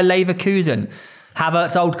Bayer Leverkusen,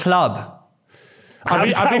 Havertz's old club. I'd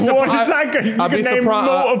be surprised. You can name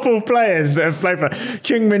multiple players that have played for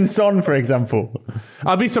Heung-min Son, for example.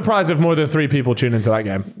 I'd be surprised if more than 3 people tune into that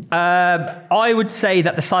game. I would say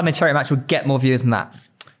that the Simon Cherry match would get more views than that.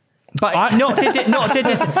 But not did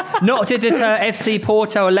FC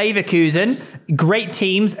Porto or Leverkusen. Great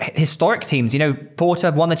teams, historic teams. You know, Porto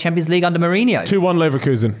have won the Champions League under Mourinho. 2-1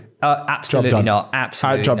 Leverkusen. Absolutely not.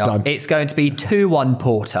 Absolutely not. Done. It's going to be 2-1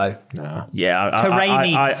 Porto. Nah. Yeah.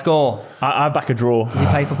 Taremi to score. I back a draw. Does he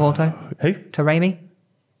play for Porto? Who? Taremi?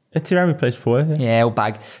 Taremi plays for Porto. Yeah, he'll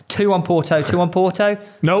bag. 2-1 Porto. 2-1 Porto.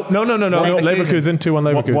 No. Leverkusen. 2-1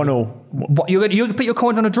 Leverkusen. 1-1. What, you're going to put your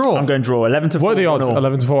coins on a draw? I'm going draw. 11-4. What are the odds?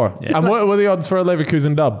 11-4. Yeah. And what were the odds for a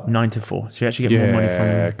Leverkusen dub? 9-4. So you actually get more money from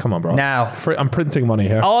them. Come on, bro. Now, I'm printing money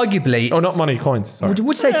here. Arguably. Oh, not money, coins. Sorry.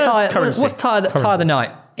 Would say what's tie of the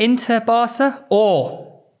night? Inter Barca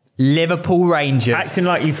or Liverpool Rangers? Acting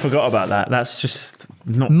like you forgot about that. That's just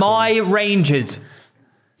not my cool. Rangers.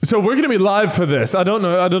 So we're going to be live for this. I don't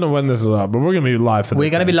know when this is out, but we're going to be live for this. We're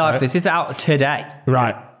going to be live for this. This is out today.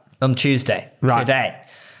 Right. On Tuesday. Right. Today.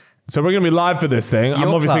 So we're going to be live for this thing.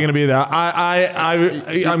 I'm obviously going to be there.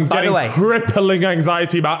 I'm getting crippling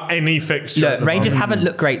anxiety about any fixture. Look, Rangers haven't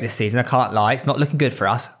looked great this season. I can't lie. It's not looking good for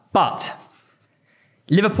us. But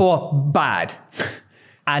Liverpool are bad.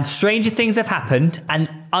 And stranger things have happened. And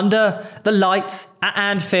under the lights at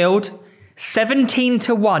Anfield,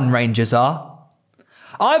 17-1 Rangers are.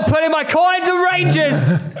 I'm putting my coins on Rangers.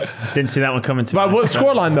 Didn't see that one coming to me. But what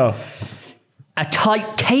scoreline though? A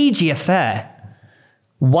tight, cagey affair.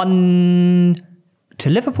 1 to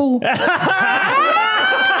Liverpool.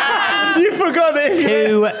 You forgot this.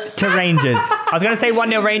 2 to Rangers. I was going to say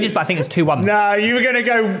 1-0 Rangers, but I think it's 2-1. No, you were going to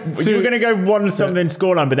go. You were going to go 1-something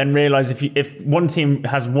scoreline, but then realise if one team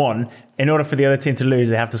has 1, in order for the other team to lose,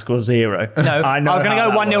 they have to score 0. No, I was going to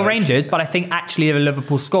go 1-0 Rangers, but I think actually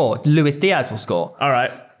Liverpool score. Luis Diaz will score. All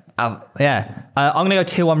right. Yeah. I'm going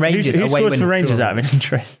to go 2-1 Rangers. Who scores for Rangers out of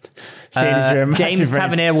interest? James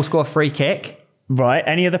Tavernier will score a free kick. Right.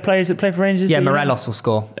 Any other players that play for Rangers? Yeah, Morelos will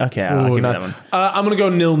score. Okay, I'll give you that one. I'm going to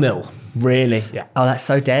go 0-0. Really? Yeah. Oh, that's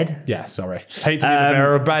so dead. Yeah, sorry. Hate to be the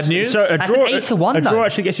bearer of bad news. So a That's draw, an 8-1. A draw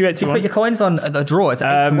actually gets you 8-1. You put your coins on a draw. It's an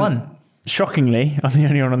 8-1. Shockingly, I'm the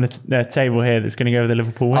only one on the table here that's going to go with the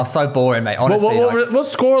Liverpool win. Oh, so boring, mate. Honestly. What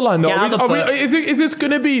scoreline though? Is this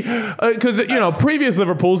going to be because previous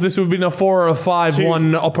Liverpools this would have been a 4 or a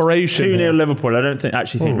 5-1 operation. 2-0 Liverpool. I don't think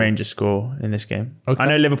Rangers score in this game. Okay. I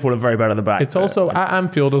know Liverpool are very bad at the back. It's also at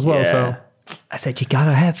Anfield as well. Yeah. So I said you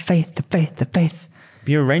gotta have faith. The faith.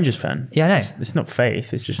 You're a Rangers fan. Yeah, I know. It's not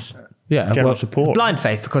faith. It's just general support. Blind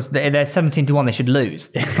faith because they're 17-1. They should lose.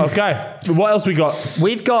 Okay. What else we got?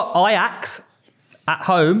 We've got Ajax at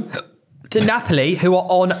home to Napoli, who are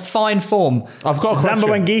on fine form. I've got a question.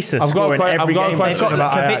 Zambo and Gisa score in every game. They've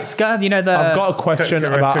got Kavitska, I've got a question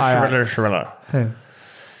about Ajax. Who?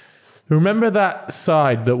 Remember that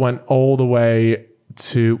side that went all the way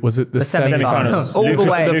to, was it the semi-finals? All the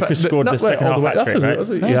way. Lucas scored the second half hat-trick, right?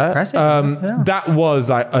 Impressive. That was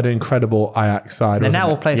an incredible Ajax side. And now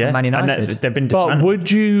we'll play for Man United. And they've been But dismantled. would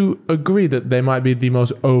you agree that they might be the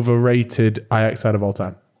most overrated Ajax side of all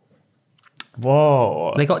time?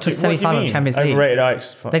 Whoa. They got to a semi-final of Champions League. Overrated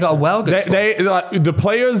Ajax. They got a well-good squad. The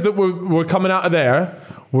players that were coming out of there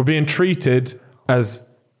were being treated as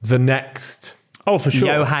the next. Oh, for sure.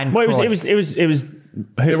 Johan Well, Cruyff. it was.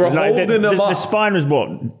 They were holding them up. The spine was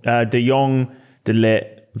what? De Jong, De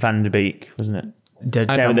Ligt, Van der Beek, wasn't it? Did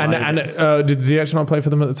Ziyech not play for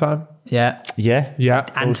them at the time? Yeah. Yeah. Yeah.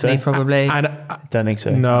 Anthony probably. And Don't think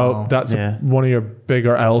so. no, that's one of your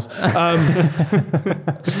bigger L's.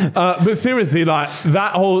 But seriously, like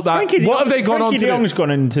that whole what have they gone on to? De Jong's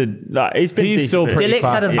gone into like he's still pretty De Ligt's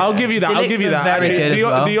had classy. a- I'll give you that. De Ligt's very good as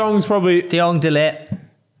well. De Jong's probably De Jong, De Ligt.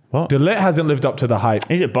 De Ligt hasn't lived up to the hype.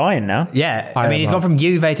 He's at Bayern now. Yeah. I mean, he's gone from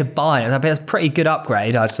Juve to Bayern. That's a pretty good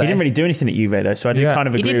upgrade, I'd say. He didn't really do anything at Juve though, so I do kind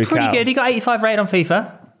of He agree did with pretty Cal. good. He got 85 rated on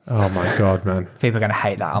FIFA. Oh my god, man! People are going to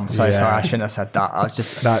hate that. I'm so sorry. I shouldn't have said that. I was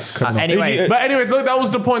just. That's criminal. Anyway, but anyway, look, that was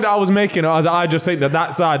the point that I was making. I just think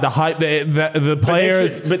that side, the hype, the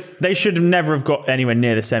players, but they should never have got anywhere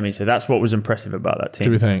near the semi. So that's what was impressive about that team.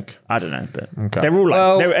 Do we think? I don't know, but Okay. they're all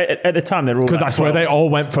like at the time they're all because I swear they all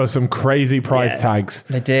went for some crazy price tags.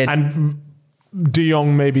 They did. And De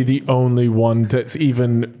Jong may be the only one that's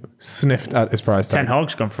even sniffed at his price tag. Ten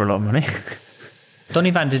Hag's gone for a lot of money. Donny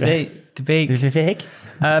van de Beek.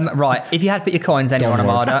 Right, if you had to put your coins anywhere on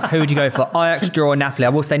Armada, who would you go for? Ajax, draw, or Napoli? I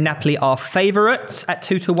will say Napoli are favourites at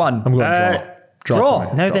 2-1. I'm going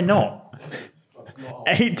draw. No, they're not.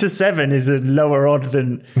 8-7 is a lower odd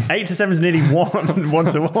than 8-7 is nearly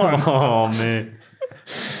 1-1. Oh man.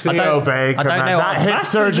 I don't know. That hip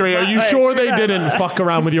surgery. Are you sure they didn't fuck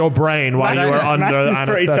around with your brain while you were under Maths is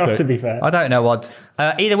pretty tough, to anaesthetic? be fair. I don't know odds.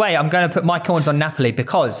 Either way, I'm going to put my coins on Napoli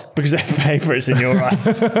because Because they're favourites in your eyes.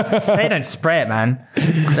 they don't spray it, man.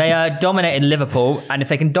 They dominated Liverpool, and if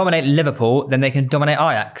they can dominate Liverpool, then they can dominate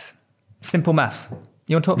Ajax. Simple maths.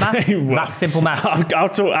 You want to talk maths? That's simple maths. I'll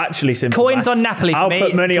talk actually simple. Coins maths. on Napoli for I'll me.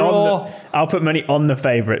 Put money Draw. I'll put money on the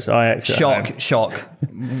favourites. Ajax. at home. Shock.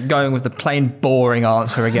 Going with the plain boring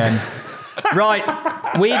answer again. Right,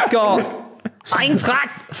 we've got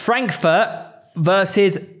Eintracht Frankfurt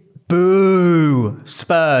versus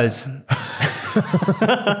Spurs.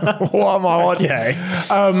 What am I watching?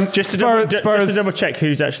 Okay. Just to double check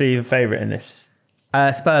who's actually the favourite in this.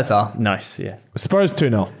 Spurs are. Nice, yeah. Spurs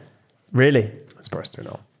 2-0. Really? Spurs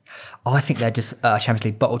 2-0. I think they're just Champions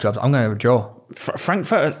League bottle jobs. I'm going to draw.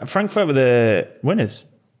 Frankfurt were the winners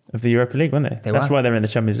of the Europa League, weren't they? That's why they're in the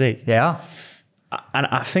Champions League. They are. And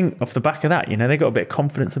I think off the back of that, they got a bit of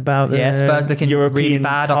confidence about the Spurs looking European really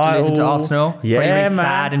bad title. after losing to Arsenal. Yeah, really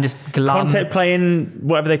sad and just glum. Conte playing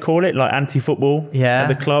whatever they call it, like anti-football at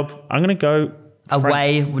the club. I'm going to go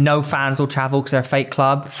away. No fans will travel because they're a fake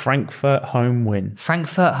club. Frankfurt home win.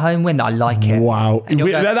 I like it. Wow.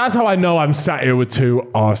 That's how I know I'm sat here with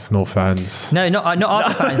two Arsenal fans. No, not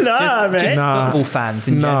Arsenal fans. Just football fans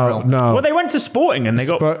in general. No. Well, they went to Sporting and they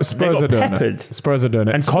got Spurs are doing peppered. It. Spurs are doing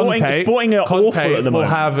it. And Sporting are awful at the moment. Will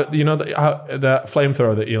have the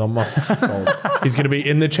flamethrower that Elon Musk sold. He's going to be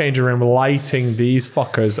in the changing room lighting these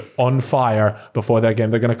fuckers on fire before their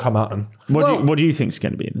game. They're going to come out and. What do you think is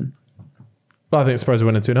going to be then? Well, I think Spurs are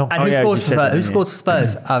winning 2-0. And who scores for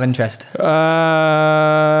Spurs out of interest?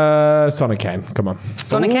 Son of Kane. Come on.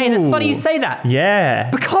 Son of Kane. It's funny you say that. Yeah.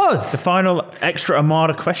 Because the final extra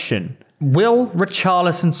Armada question. Will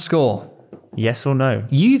Richarlison score? Yes or no?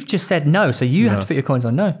 You've just said no, so you have to put your coins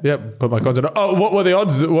on no. Yep, put my coins on. Oh, what were the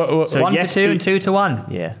odds? So 1-2 and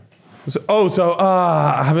 2-1. Yeah.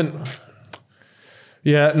 I haven't.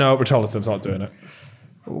 Yeah, no, Richarlison's not doing it.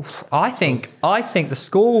 I think the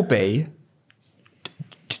score will be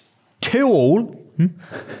 2-2.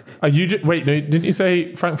 Are you wait? No, didn't you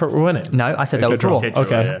say Frankfurt were winning? No, I said they'll draw.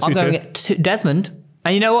 Okay, Yeah. I'm going to Desmond.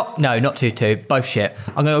 And you know what? No, not 2-2. Both shit.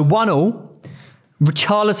 I'm going to go 1-1.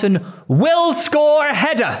 Richarlison will score a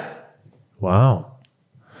header. Wow.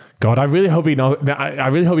 God, I really hope he doesn't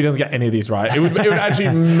get any of these right. It would actually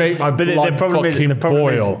make my blood fucking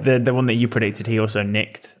boil. The one that you predicted, he also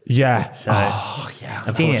nicked. Yeah. So, Genius.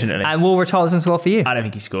 unfortunately. And will Richarlison score for you? I don't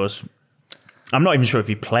think he scores. I'm not even sure if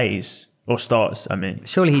he plays or starts. I mean,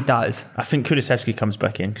 Surely he does. I think Kulusevski comes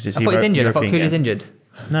back in because it's I thought he's injured. I thought European Kuli's game. injured.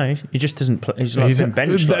 No, he just doesn't play. He's been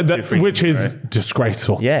benched. Which is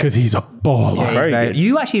disgraceful. Yeah. Because he's a baller. Yeah, very good.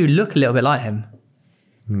 You actually look a little bit like him.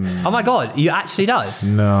 Oh my God, you actually does.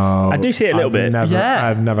 No. I do see it a little bit. Yeah.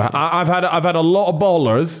 I've never. I've had a lot of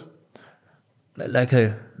ballers. Like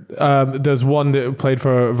who? There's one that played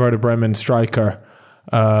for Werder Bremen, striker.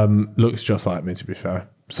 Looks just like me, to be fair.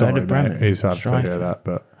 Sorry, Werder Bremen, mate. He's had striker. to hear that,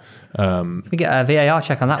 but We get a VAR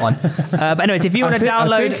check on that one. But anyways, if you want to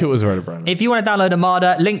download, I think it was Werder Bremen. if you want to download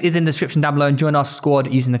Armada, link is in the description down below, and join our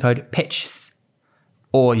squad using the code PITCHS.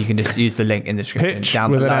 Or you can just use the link in the description Pitch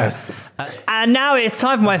down with below. an S. And now it's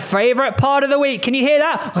time for my favourite part of the week. Can you hear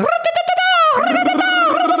that?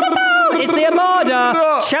 It's the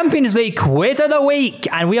Armada Champions League Quiz of the Week.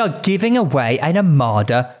 And we are giving away an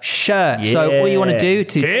Armada shirt. Yeah. So all you want to do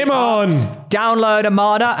to Game on! download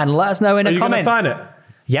Armada and let us know in Are the you going to comments. sign it?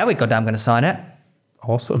 Yeah, we're goddamn going to sign it.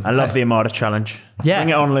 Awesome. I love the Armada challenge. Yeah. Bring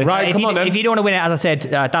it on, Luke. Right. If come you, on then. if you don't want to win it, as I said,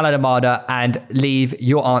 download Armada and leave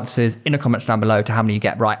your answers in the comments down below to how many you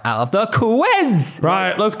get right out of the quiz.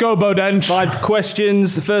 Right, let's go, Bodench. 5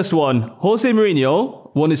 questions. The first one. Jose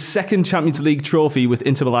Mourinho won his second Champions League trophy with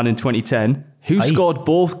Inter Milan in 2010. Who scored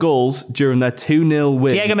both goals during their 2-0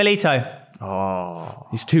 win? Diego Milito.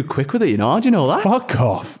 He's too quick with it, you know. How do you know that? Fuck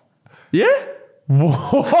off. Yeah?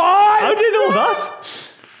 What? How do you know that?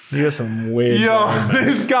 You got some weird. Yo,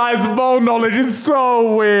 this guy's ball knowledge is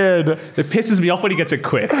so weird. It pisses me off when he gets it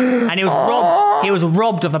quick. And he was robbed. He was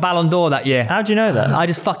robbed of the Ballon d'Or that year. How do you know that? I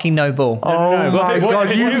just fucking know ball. Oh my God,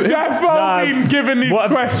 you've definitely been given these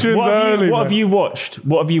questions early. What have you watched?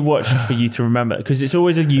 What have you watched for you to remember? Because it's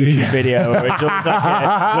always a YouTube video or it's always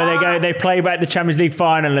like where they play back the Champions League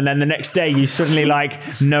final, and then the next day you suddenly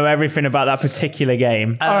know everything about that particular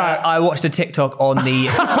game. I watched a TikTok on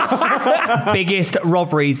the biggest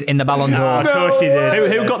robberies in the Ballon d'Or. Of course you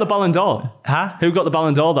did. Who got the Ballon d'Or? Huh? Who got the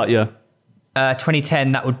Ballon d'Or that year?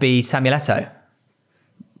 2010, that would be Samuel Eto'o.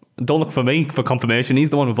 Don't look for me for confirmation. He's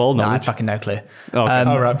the one with ball No, I knowledge. fucking no clue. Okay.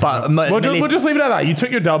 All right, but we'll just leave it at that. You took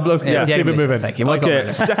your dub. Let's keep it moving. Thank you. Well done, Okay,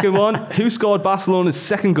 really. second one. Who scored Barcelona's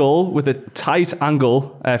second goal with a tight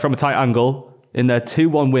angle, from a tight angle in their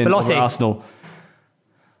 2-1 win over Belotti. Arsenal?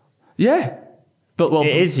 Yeah. But, well,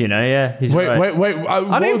 It is, yeah. He's right. Wait. What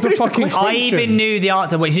didn't was the finish the fucking question. I question? even knew the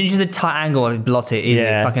answer. Well, it's just a tight angle. Belotti. Easy.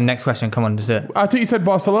 Yeah. Fucking next question. Come on, just do it. I thought you said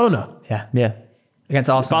Barcelona. Yeah. Against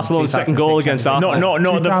Arsenal. Barcelona's second goal 2006 against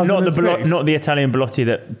Champions Arsenal. Not the Italian Belotti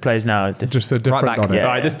that plays now. It's Just a different Right back, on it. yeah.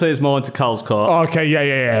 Right, this plays more into Carl's court. Oh, okay,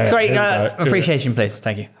 yeah. League. Sorry, Here we go. Do it. appreciation, please.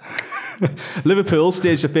 Thank you. Liverpool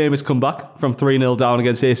staged a famous comeback from 3-0 down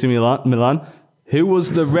against AC Milan. Who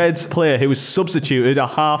was the Reds player who was substituted at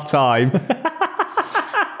half-time?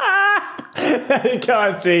 I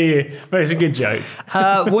can't see you, but it's a good joke.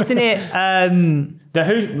 Wasn't it The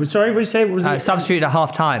who? Sorry, what did you say? What was it? substituted at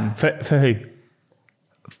half time For who?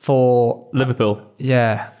 for Liverpool.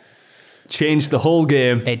 yeah? Changed the whole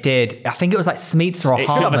game. It did. I think it was like Smeets or He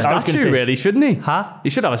should have a Hartman. statue, really, shouldn't he? Huh? He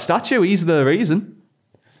should have a statue. He's the reason.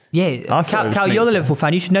 Yeah, I thought it was Cal, you're the Smeets. Liverpool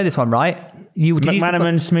fan. You should know this one, right? You did you-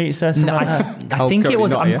 McManaman, Smeets, something No, like that? I think it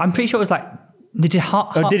was. Not, yeah. I'm pretty sure it was like. Did you?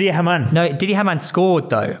 Didier Hamann. No, Didier Hamann scored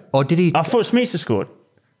though, or did he? I thought Smeets had scored,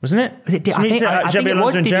 wasn't it? Was it I think it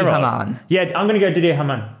was and Didier Gerrard. Hamann. Yeah, I'm going to go Didier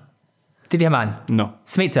Hamann. Didier Hamann. No.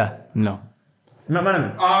 Smeeta. No.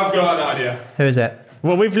 McManaman. I've got an idea. Who is it?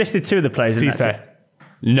 Well, we've listed two of the players. in that Cisse.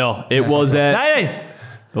 team. No. It was... No.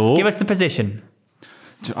 Oh. Give us the position.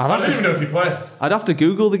 I don't even know if he played. I'd have to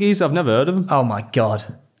Google the geese. I've never heard of him. Oh my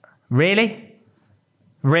god. Really?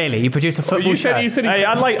 You produced a football You show? said Hey,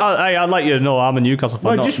 I'd like you to know I'm a Newcastle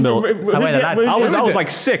fan. Well, not Mill. I was like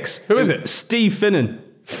 6. Who is it? Steve Finnan.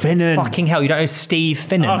 Finnan. Fucking hell, you don't know Steve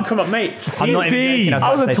Finnan? Oh, come on, mate. I'm not even joking.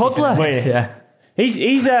 I was a toddler. Wait. Yeah.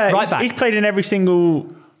 He's back. he's played in every single.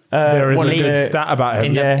 There is one a of good the- stat about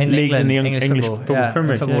him. Yeah, in leagues in England, the English football Yeah,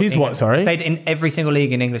 Premier football. League. He's what, sorry? Played in every single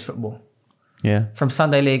league in English football. Yeah. From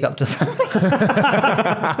Sunday League up to...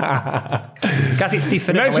 Guys, it's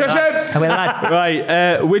Stephen. Next question.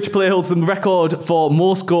 Right. Which player holds the record for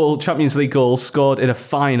most Champions League goals scored in a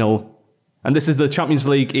final? And this is the Champions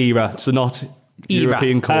League era, so not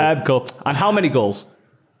European Cup. And how many goals?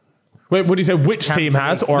 Wait, what do you say? Which team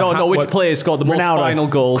has? Or which player scored the most final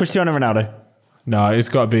goals? Cristiano Ronaldo. No, it's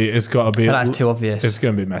got to be. That's too obvious. It's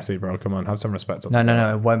going to be Messi, bro. Come on, have some respect.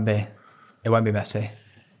 No, it won't be. It won't be Messi.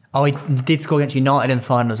 Oh, he did score against United in the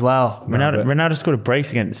final as well. Ronaldo scored a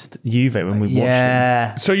brace against Juve when we watched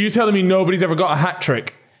him. So you're telling me nobody's ever got a hat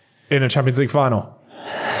trick in a Champions League final?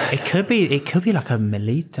 It could be like a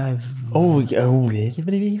Milito.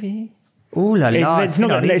 It's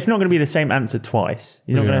not going to be the same answer twice.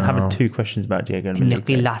 You're not going to have two questions about Diego and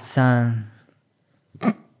Milito.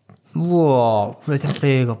 Whoa,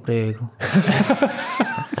 prego.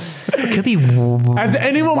 It could be. Has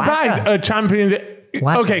anyone bagged a Champions?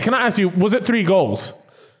 Okay, can I ask you? Was it 3 goals?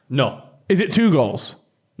 No. Is it 2 goals?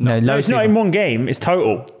 No, it's not in one game. It's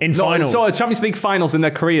total in finals. So Champions League finals in their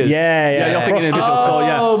careers. Yeah. You're thinking individual.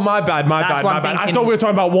 Oh, my bad. I thought we were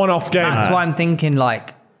talking about one-off games. That's why I'm thinking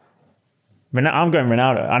like. I'm going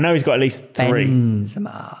Ronaldo. I know he's got at least 3.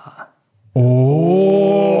 Benzema.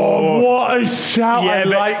 Oh, what a shout! Yeah, I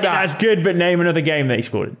like that. That's good. But name another game that he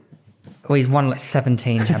scored. Well, he's won like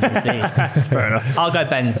 17 Champions League. Fair enough. I'll go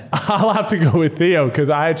Benz. I'll have to go with Theo because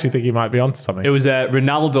I actually think he might be onto something. It was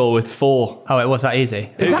Ronaldo with 4. Oh, it was that easy.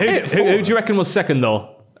 Who do you reckon was second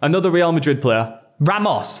though? Another Real Madrid player?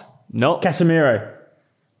 Ramos. No. Casemiro.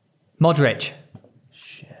 Modric.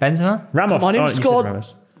 Benzema. Ramos. Come on, who scored?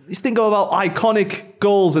 Let's think about iconic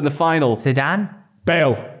goals in the final. Zidane.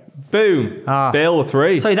 Bale. Boom. Bale with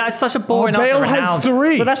 3. So that's such a boring answer. Bale has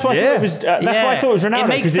 3. But that's why I thought it was. That's why I thought it was Ronaldo. It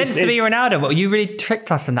makes sense to be Ronaldo, but you really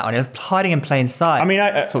tricked us in that one. It was hiding in plain sight. I mean,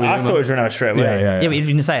 I thought it was Ronaldo straight away. Yeah. Yeah, but you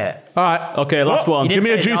didn't say it. All right. Okay, last one. Give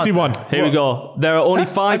me a juicy one. Here we go. There are only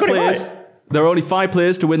 5 players. There are only 5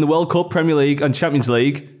 players to win the World Cup, Premier League, and Champions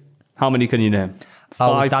League. How many can you name?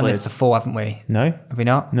 5 We've done players. this before, haven't we? No. Have we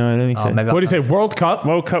not? No, I don't think so. Maybe What do you say? World Cup,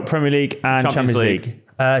 Premier League, and Champions League.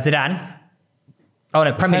 Zidane. Oh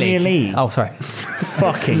no, Premier League. Oh, sorry.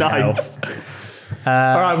 Fucking nice.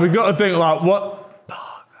 All right, we've got to think like what.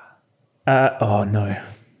 Oh no, I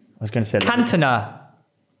was going to say Cantona.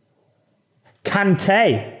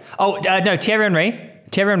 Kante. Oh no, Thierry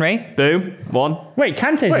Henry. Boom. 1. Wait,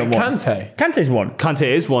 Kante's not one. Kante's one. Kante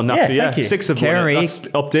is 1, actually. thank you. 6 of Thierry. 1. That's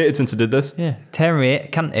updated since I did this. Yeah, Thierry,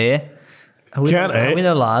 Kante. Are we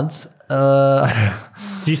the lads?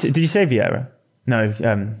 Did you say Vieira? No,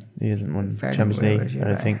 he hasn't won Champions League. I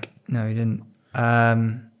don't think. No, he didn't.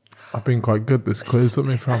 I've been quite good this quiz. Let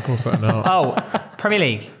me try and pull something out. Oh, Premier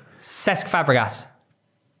League. Cesc Fabregas.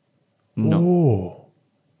 No.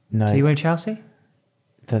 Did he win Chelsea? I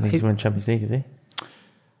don't think he's won Champions League, is he?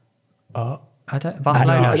 I don't.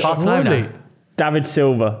 Barcelona. David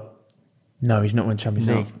Silva. No, he's not won Champions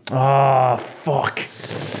League. Oh, fuck.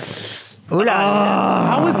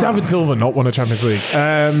 How has David Silva not won a Champions League?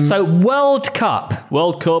 So World Cup.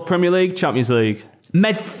 World Cup, Premier League, Champions League. No.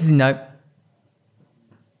 I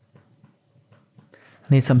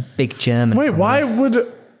need some big German. Wait, why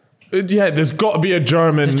would? There's got to be a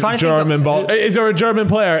German ball. Is there a German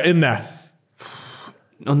player in there?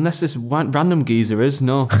 Unless this random geezer is,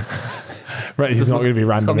 no. Right, he's not going to be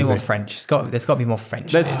random. There's got to be more French. There's got to be more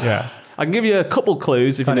French. I can give you a couple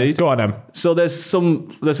clues if you need. Go on, Em. So there's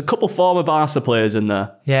a couple former Barca players in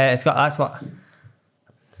there. Yeah, that's what.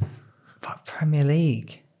 But Premier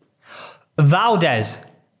League. Valdez.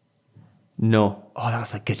 No. Oh, that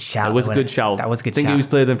was a good shout. That was a good shout. That was a good shout. I think he was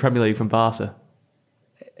playing in the Premier League from Barca.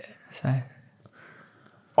 So.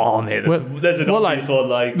 Oh, mate, there's an obvious one.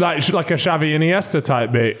 Like a Xavi Iniesta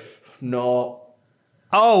type beat. No.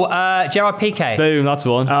 Oh, Gerard Piqué. Boom, that's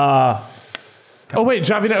one. Oh, wait,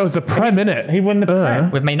 Xavi Iniesta was the Prem, innit? He won the Prem.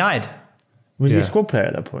 With Man United. Was he a squad player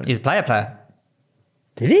at that point? He was a player.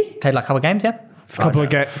 Did he? Played like a couple of games, yeah. Couple of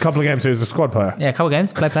games, he was a squad player. Yeah, a couple of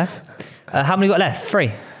games, player. How many got left?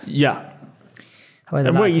 3. Yeah.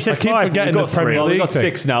 Wait, you said 5. Forgetting the Premier League. We got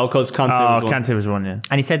 6 now because Kante was one. Kante was one, yeah.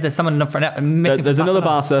 And he said there's someone missing. There's another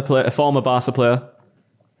Barca player, a former Barca player.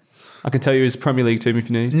 I can tell you his Premier League team if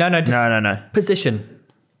you need. No. Position.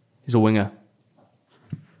 He's a winger.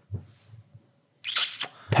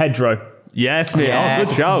 Pedro. Yes, mate. Yeah. Oh,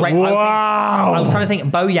 good shout. Great. Wow. I was trying to think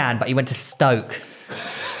Bojan, but he went to Stoke.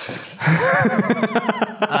 Do you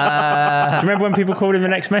remember when people called him the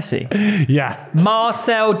next Messi? Yeah.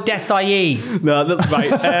 Marcel Desailly. No, right.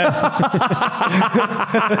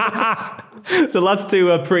 The last 2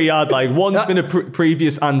 are pretty hard. Like one's been a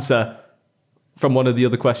previous answer from one of the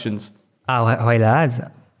other questions. Oh, hey lads.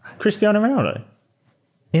 Cristiano Ronaldo?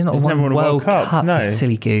 He's not won never won a World Cup. No. You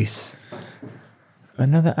silly goose.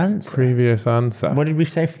 Another answer. Previous answer. What did we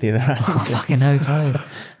say for the other answer? Fucking no clue.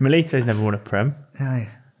 Milito's never won a Prem. No.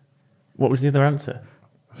 What was the other answer?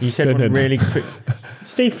 You said Finnan. one really quick.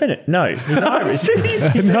 Steve Finnan? No. He's Irish.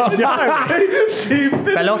 He's Irish. Steve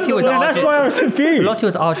Finnan. Belotti was That's why I was confused. Belotti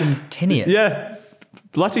was Argentinian. Yeah.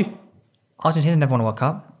 Bloody. Argentina never won a World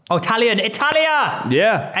Cup. Oh, Italian. Italia!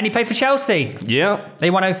 Yeah. And he played for Chelsea. Yeah. They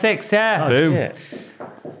won 06, yeah. Boom. Shit.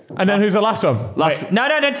 And then who's the last one? No,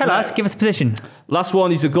 don't tell us. Give us a position. Last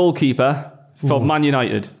one, he's a goalkeeper for Man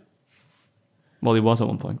United. Well, he was at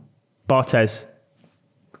one point. Barthez.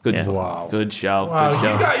 Good. Yeah. Wow. Good shout. Wow, Good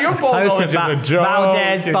shout. you got your ball Close knowledge to is a joke.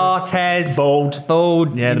 Valdez, Barthez.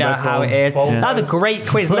 Bold. Yeah, you know how it is. Bold. That was a great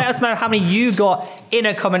quiz. Let us know how many you got in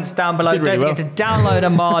the comments down below. Did really Don't forget to download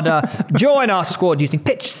Armada, join our squad using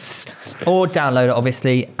pitches, or download it,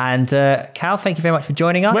 obviously. And Cal, thank you very much for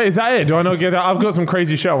joining us. Wait, is that it? Do I not get that? I've got some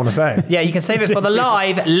crazy shit I want to say. Yeah, you can save it for the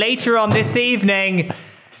live later on this evening.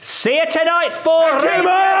 See you tonight for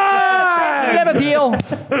Liverpool.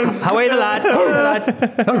 How are the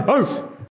lads?